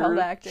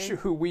acting,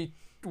 who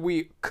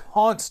we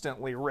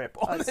constantly rip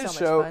on this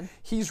show,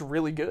 he's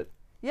really good.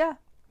 Yeah.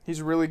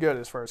 He's really good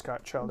as far as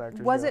child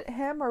actors Was go. it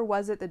him or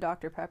was it the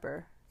Dr.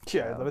 Pepper?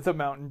 Yeah, with the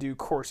Mountain Dew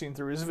coursing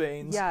through his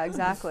veins. Yeah,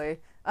 exactly.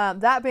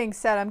 That being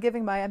said, I'm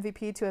giving my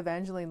MVP to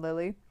Evangeline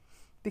Lilly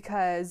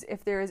because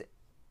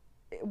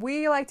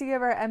we like to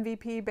give our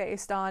MVP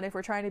based on, if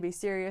we're trying to be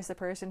serious, the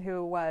person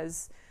who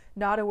was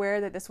not aware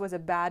that this was a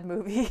bad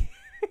movie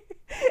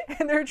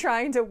and they're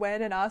trying to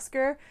win an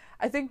Oscar.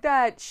 I think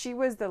that she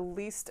was the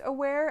least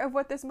aware of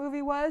what this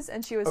movie was,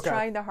 and she was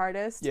trying the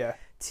hardest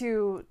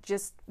to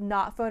just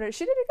not phone it.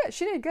 She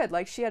did good.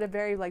 Like, she had a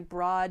very like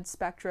broad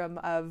spectrum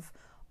of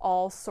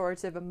all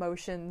sorts of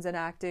emotions and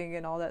acting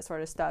and all that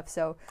sort of stuff.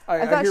 So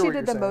I thought she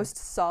did the most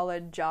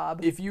solid job.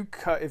 If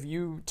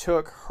you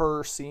took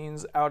her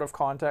scenes out of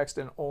context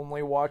and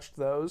only watched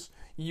those,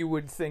 you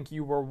would think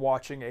you were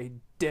watching a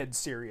dead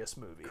serious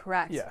movie.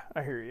 Correct. Yeah,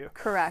 I hear you.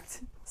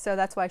 Correct. So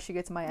that's why she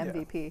gets my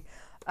MVP.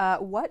 Yeah.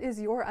 What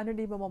is your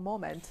unredeemable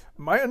moment?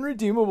 My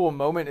unredeemable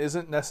moment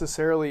isn't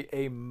necessarily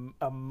a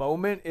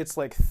moment. It's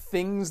like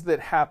things that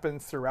happen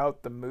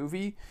throughout the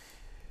movie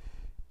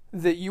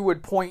that you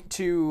would point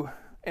to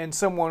and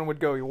someone would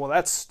go, well,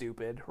 that's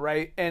stupid,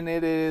 right? And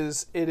it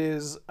is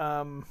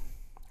I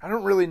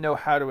don't really know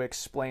how to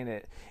explain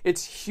it.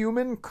 It's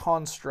human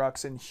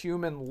constructs and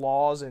human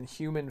laws and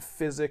human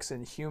physics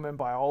and human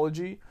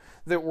biology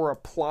that were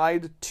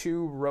applied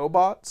to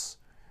robots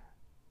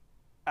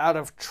out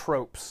of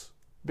tropes.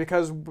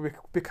 Because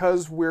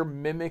we're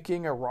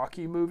mimicking a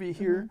Rocky movie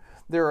here,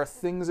 there are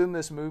things in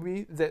this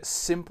movie that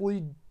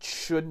simply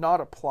should not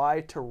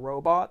apply to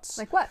robots.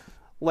 Like what?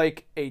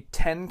 Like a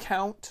 10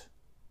 count.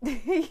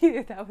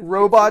 That was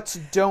robots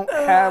don't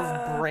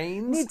have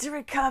brains. Need to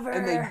recover.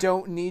 And they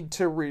don't need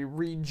to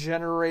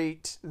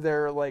regenerate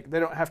their, like, they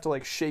don't have to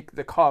like shake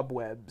the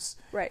cobwebs.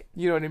 Right.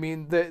 You know what I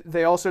mean?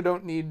 They also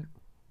don't need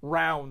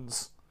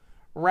rounds.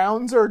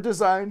 Rounds are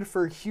designed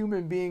for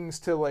human beings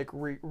to like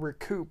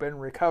recoup and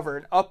recover.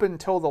 And up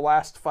until the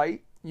last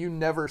fight, you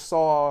never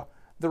saw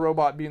the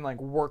robot being like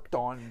worked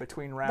on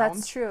between rounds.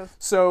 That's true.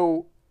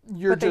 So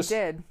you're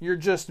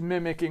just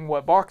mimicking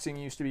what boxing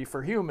used to be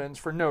for humans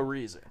for no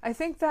reason. I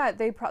think that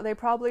they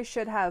probably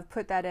should have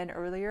put that in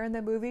earlier in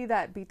the movie,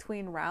 that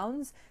between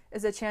rounds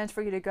is a chance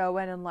for you to go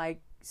in and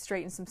like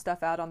straighten some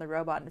stuff out on the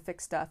robot and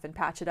fix stuff and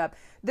patch it up.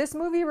 This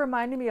movie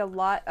reminded me a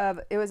lot of,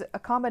 it was a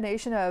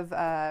combination of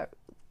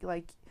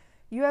like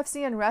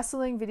UFC and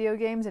wrestling, video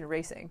games, and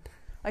racing.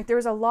 Like there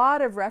was a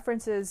lot of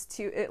references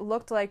to, it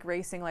looked like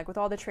racing, like with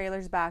all the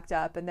trailers backed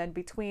up, and then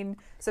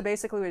so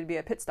basically it would be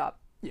a pit stop,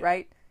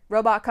 right?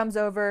 Robot comes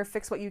over,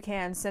 fix what you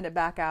can, send it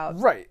back out.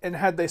 Right, and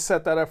had they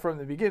set that up from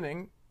the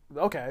beginning,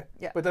 okay.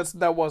 Yeah. But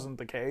that wasn't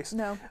the case.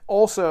 No.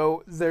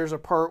 Also, there's a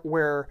part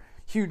where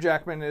Hugh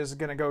Jackman is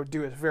going to go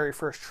do his very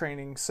first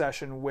training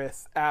session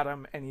with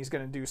Adam, and he's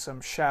going to do some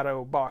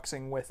shadow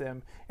boxing with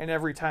him. And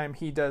every time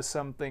he does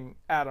something,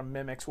 Adam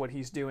mimics what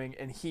he's doing,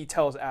 and he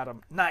tells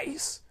Adam,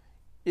 "Nice.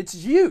 It's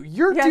you.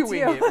 You're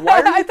doing it.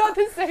 Why are you, I thought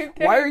the same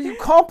thing. Why are you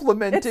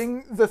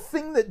complimenting the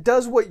thing that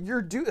does what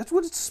you're doing? That's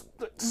what it's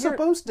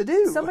supposed to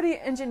do." Somebody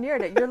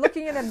engineered it. You're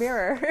looking in a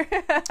mirror.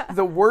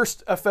 The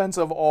worst offense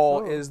of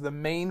all is the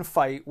main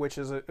fight, which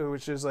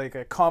is like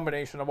a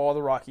combination of all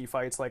the Rocky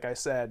fights, like I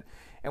said.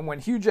 And when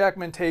Hugh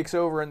Jackman takes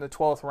over in the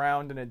 12th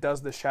round and it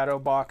does the shadow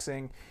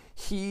boxing,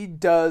 he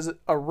does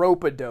a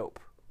rope-a-dope,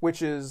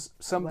 which is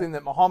something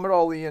that Muhammad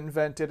Ali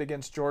invented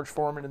against George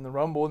Foreman in the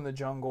Rumble in the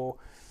Jungle.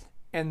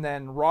 And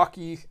then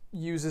Rocky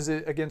uses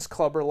it against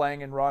Clubber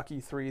Lang in Rocky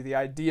 3. The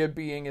idea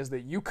being is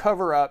that you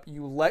cover up,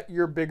 you let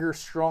your bigger,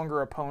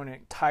 stronger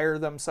opponent tire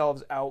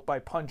themselves out by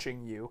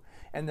punching you.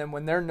 And then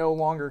when they're no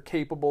longer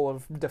capable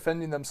of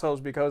defending themselves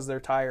because they're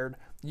tired,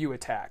 you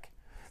attack.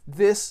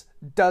 This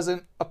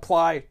doesn't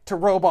apply to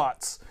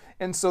robots.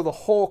 And so the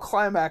whole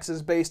climax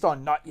is based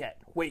on not yet.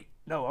 Wait,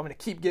 no, I'm going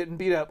to keep getting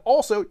beat up.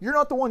 Also, you're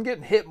not the one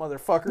getting hit,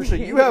 motherfucker, so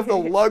you have the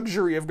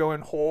luxury of going,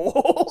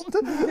 hold.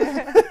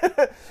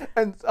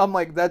 And I'm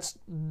like, that's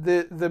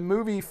the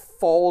movie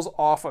falls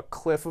off a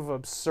cliff of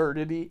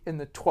absurdity in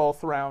the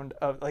 12th round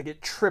of, like,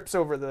 it trips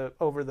over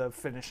the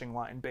finishing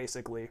line,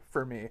 basically,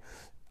 for me.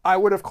 I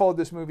would have called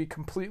this movie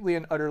completely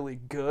and utterly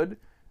good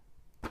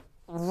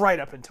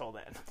right up until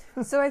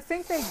then. So I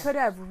think they could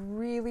have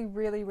really,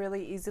 really,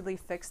 really easily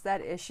fixed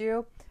that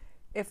issue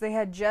if they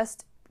had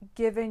just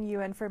given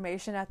you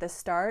information at the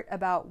start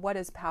about what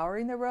is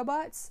powering the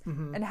robots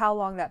and how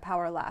long that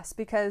power lasts,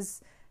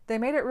 because they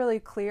made it really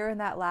clear in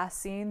that last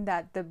scene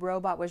that the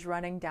robot was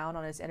running down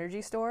on its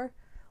energy store.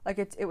 Like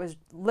it was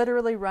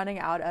literally running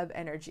out of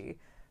energy.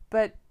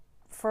 But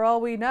for all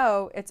we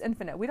know, it's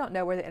infinite. We don't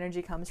know where the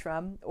energy comes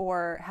from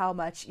or how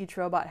much each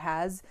robot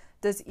has.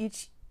 Does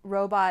each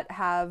robot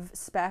have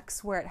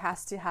specs where it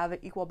has to have an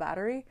equal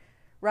battery,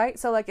 right?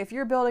 So like if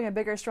you're building a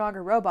bigger,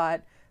 stronger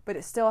robot, but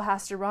it still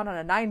has to run on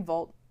a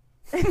 9-volt.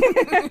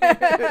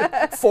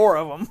 4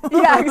 of them.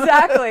 Yeah,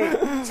 exactly.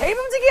 Tape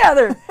them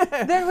together.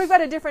 Then we've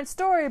got a different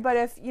story. But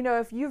if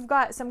you've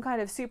got some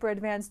kind of super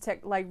advanced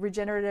like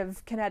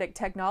regenerative kinetic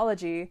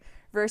technology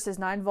versus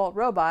 9-volt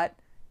robot,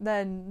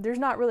 then there's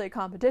not really a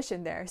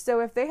competition there.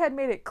 So if they had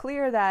made it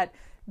clear that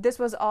this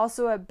was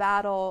also a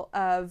battle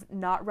of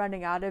not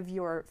running out of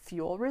your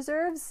fuel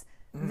reserves,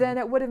 then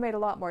it would have made a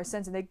lot more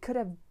sense, and they could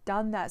have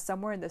done that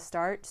somewhere in the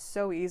start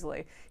so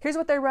easily. Here's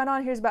what they run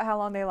on, here's about how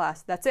long they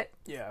last. That's it.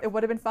 Yeah. It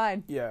would have been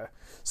fine. Yeah.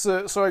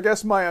 So I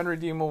guess my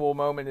unredeemable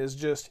moment is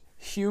just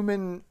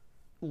human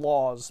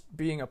laws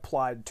being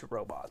applied to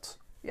robots.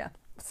 Yeah.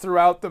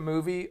 Throughout the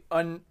movie,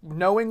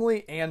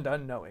 knowingly and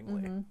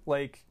unknowingly.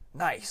 Like,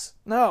 nice.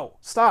 No,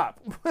 stop.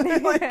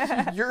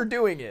 Like, you're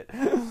doing it.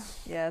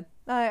 Yeah,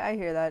 I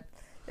hear that.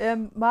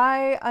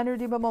 My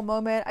unredeemable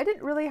moment, I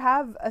didn't really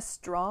have a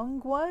strong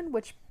one,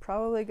 which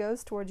probably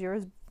goes towards your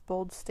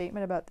bold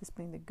statement about this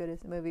being the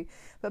goodest movie.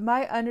 But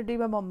my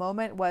unredeemable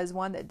moment was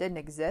one that didn't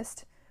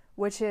exist,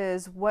 which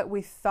is what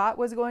we thought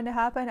was going to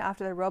happen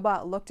after the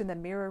robot looked in the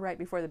mirror right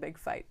before the big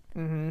fight.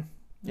 Mm-hmm.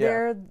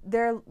 Yeah.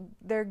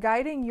 They're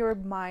guiding your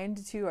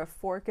mind to a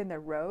fork in the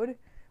road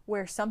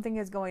where something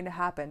is going to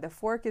happen. The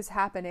fork is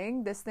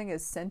happening. This thing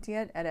is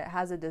sentient and it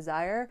has a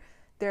desire.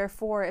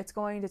 Therefore, it's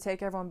going to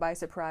take everyone by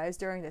surprise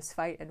during this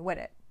fight and win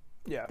it.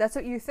 Yeah. That's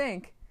what you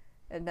think.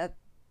 And that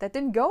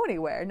didn't go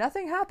anywhere.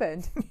 Nothing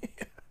happened.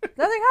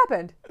 Nothing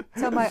happened.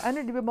 So my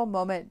unredeemable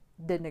moment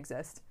didn't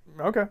exist.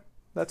 Okay.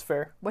 That's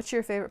fair. What's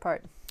your favorite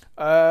part?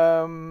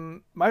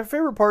 My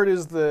favorite part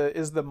is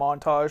the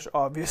montage,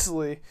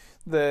 obviously.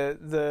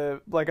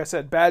 The like I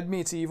said, Bad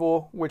Meets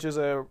Evil, which is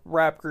a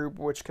rap group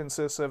which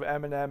consists of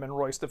Eminem and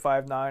Royce da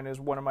 5'9", is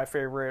one of my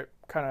favorite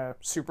kind of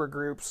super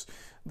groups.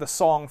 The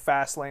song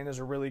Fastlane is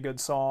a really good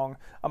song.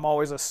 I'm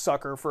always a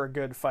sucker for a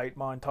good fight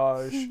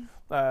montage.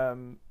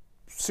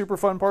 Super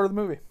fun part of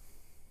the movie.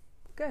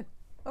 Good.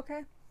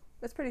 Okay.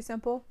 That's pretty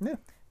simple. Yeah.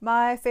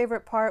 My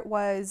favorite part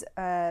was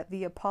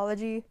the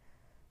apology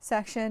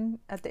section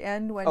at the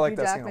end when Hugh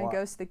Jackman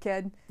goes to the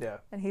kid. Yeah.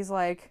 And he's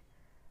like,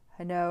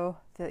 I know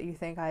that you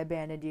think I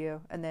abandoned you.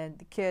 And then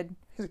the kid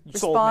You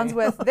responds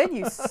with, then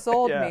you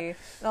sold Yeah. me.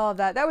 And all of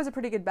that. That was a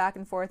pretty good back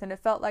and forth. And it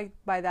felt like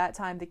by that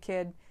time the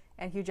kid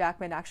and Hugh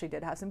Jackman actually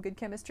did have some good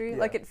chemistry. Yeah.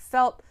 Like it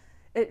felt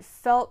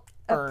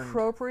Earned.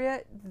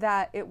 appropriate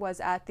that it was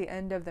at the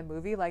end of the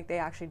movie. Like they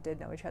actually did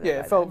know each other. Yeah,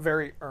 by it felt then.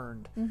 very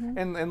earned.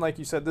 And like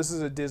you said, this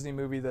is a Disney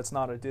movie that's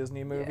not a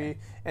Disney movie.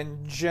 Yeah.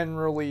 And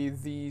generally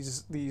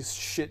these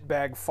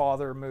shitbag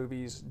father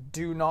movies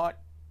do not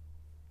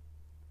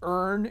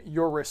earn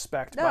your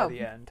respect by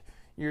the end.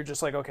 You're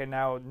just like, okay,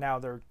 now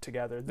they're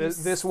together.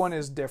 This one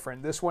is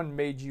different. This one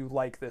made you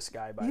like this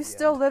guy by the end. You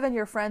still live in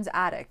your friend's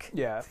attic.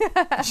 Yeah.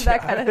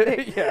 That kind of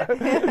thing.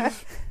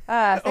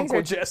 Yeah.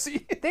 Uncle Jesse.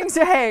 Things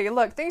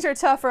are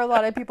tough for a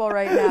lot of people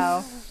right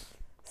now.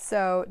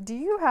 So, do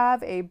you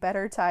have a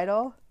better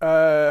title?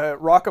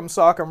 Rock'em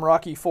Sock'em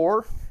Rocky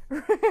 4.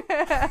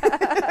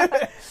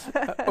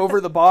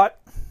 Over the Bot.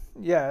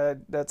 Yeah,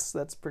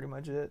 that's pretty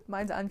much it.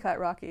 Mine's Uncut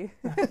Rocky.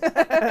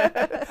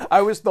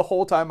 The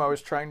whole time I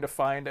was trying to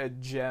find a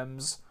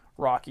Gems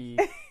Rocky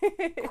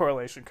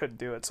correlation, couldn't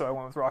do it, so I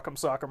went with Rock'em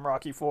Sock'em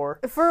Rocky 4.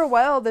 For a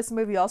while, this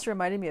movie also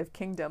reminded me of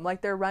Kingdom,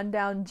 like their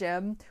rundown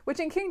gym, which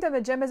in Kingdom,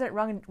 the gym isn't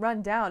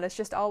run down. It's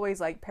just always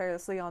like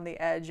perilously on the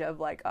edge of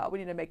like, oh, we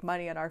need to make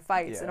money in our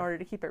fights in order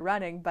to keep it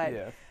running.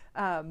 But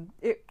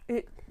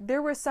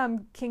there were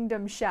some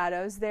Kingdom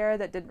shadows there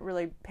that didn't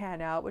really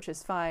pan out, which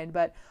is fine.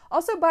 But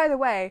also, by the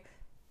way,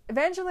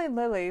 Evangeline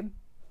Lilly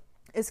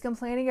is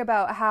complaining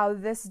about how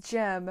this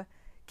gym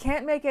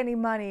can't make any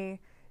money.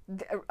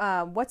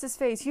 What's his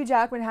face? Hugh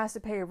Jackman has to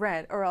pay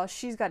rent or else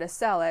she's got to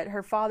sell it.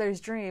 Her father's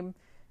dream.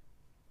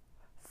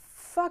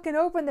 Fucking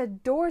open the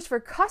doors for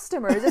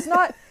customers. It's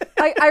not...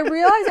 I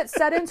realize it's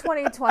set in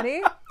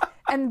 2020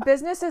 and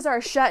businesses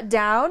are shut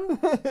down,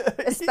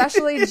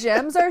 especially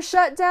gyms are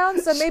shut down,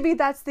 so maybe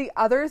that's the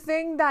other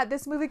thing that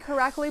this movie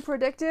correctly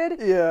predicted.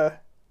 Yeah.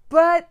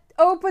 But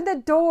open the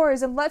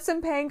doors and let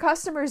some paying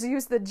customers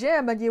use the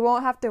gym, and you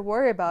won't have to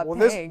worry about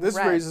paying this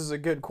rent. raises a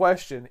good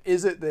question.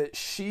 Is it that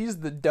she's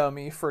the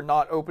dummy for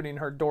not opening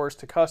her doors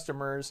to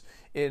customers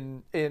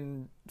in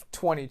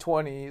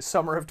 2020,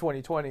 summer of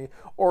 2020,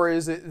 or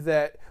is it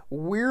that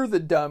we're the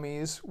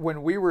dummies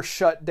when we were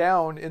shut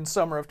down in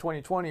summer of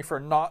 2020 for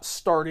not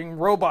starting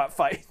robot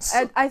fights?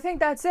 And I think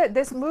that's it.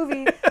 This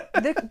movie,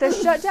 the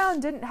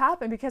shutdown didn't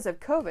happen because of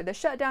COVID. The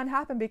shutdown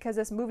happened because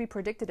this movie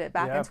predicted it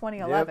back in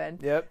 2011.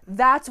 Yep.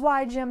 That's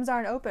why gyms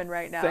aren't open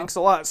right now. Thanks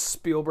a lot,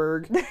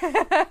 Spielberg.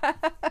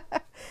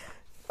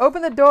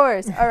 Open the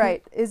doors. All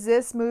right. Is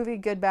this movie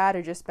good, bad,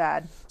 or just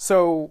bad?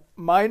 So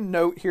my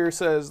note here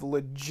says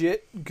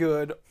legit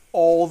good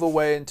all the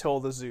way until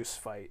the Zeus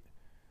fight.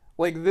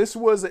 Like, this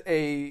was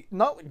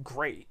not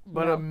great,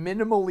 but a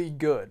minimally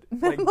good.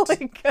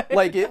 Minimally good.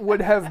 Like, it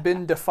would have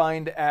been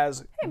defined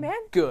as Hey, man.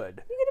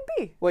 good. You gonna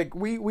be? Like,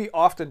 we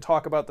often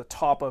talk about the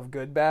top of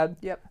good, bad.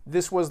 Yep.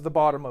 This was the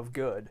bottom of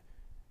good.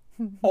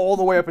 All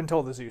the way up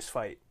until the Zeus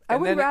fight.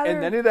 And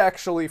then it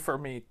actually, for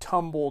me,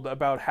 tumbled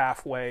about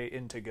halfway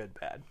into good,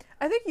 bad.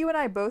 I think you and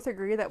I both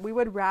agree that we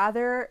would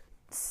rather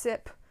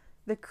sip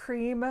the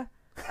cream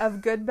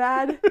of good,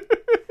 bad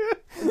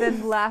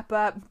than lap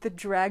up the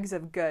dregs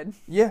of good.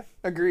 Yeah,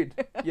 agreed.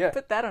 Yeah.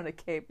 Put that on a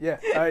cape. Yeah,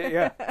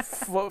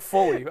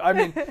 fully. I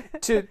mean,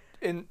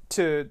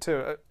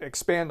 to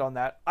expand on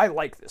that, I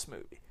like this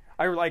movie.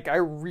 I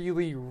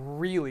really,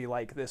 really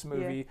like this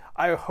movie. Yeah.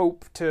 I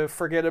hope to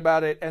forget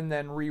about it and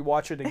then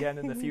rewatch it again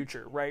in the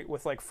future, right?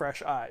 With like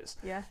fresh eyes.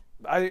 Yeah.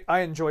 I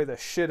enjoy the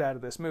shit out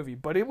of this movie,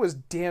 but it was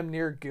damn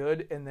near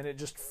good, and then it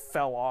just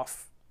fell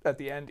off at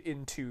the end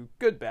into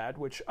good bad,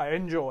 which I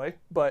enjoy,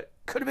 but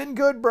could have been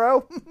good,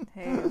 bro.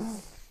 Hey,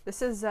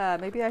 this is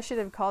maybe I should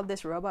have called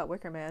this robot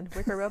Wicker Man.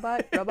 Wicker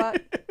robot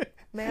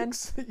man.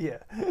 Yeah.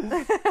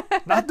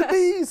 Not the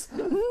bees.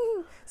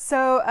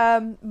 So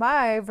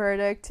my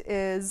verdict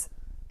is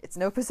it's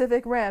no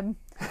Pacific Rim.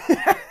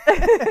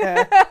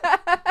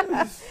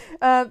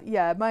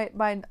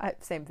 Mine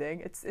same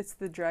thing. It's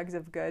the dregs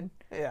of good.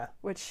 Yeah.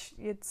 Which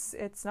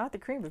it's not the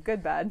cream of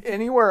good bad.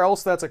 Anywhere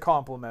else that's a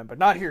compliment, but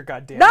not here,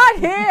 goddammit. Not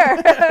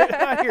here.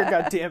 Not here,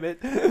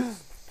 goddammit.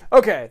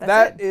 Okay,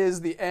 that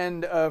is the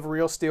end of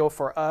Real Steel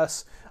for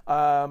us.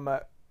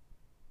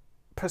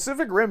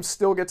 Pacific Rim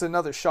still gets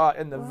another shot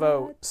in the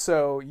vote,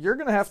 so you're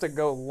gonna have to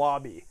go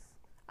lobby.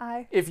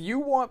 If you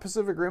want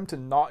Pacific Rim to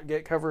not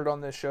get covered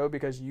on this show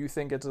because you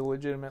think it's a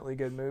legitimately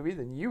good movie,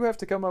 then you have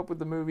to come up with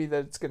the movie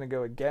that it's going to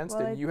go against,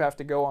 and you have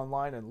to go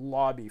online and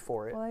lobby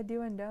for it. Well, I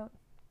do and don't.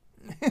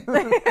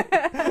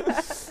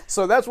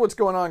 So that's what's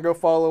going on. Go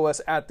follow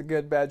us at The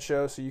Good Bad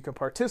Show so you can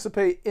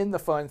participate in the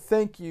fun.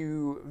 Thank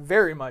you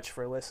very much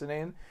for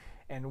listening,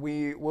 and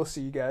we will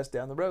see you guys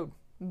down the road.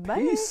 Bye.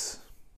 Peace.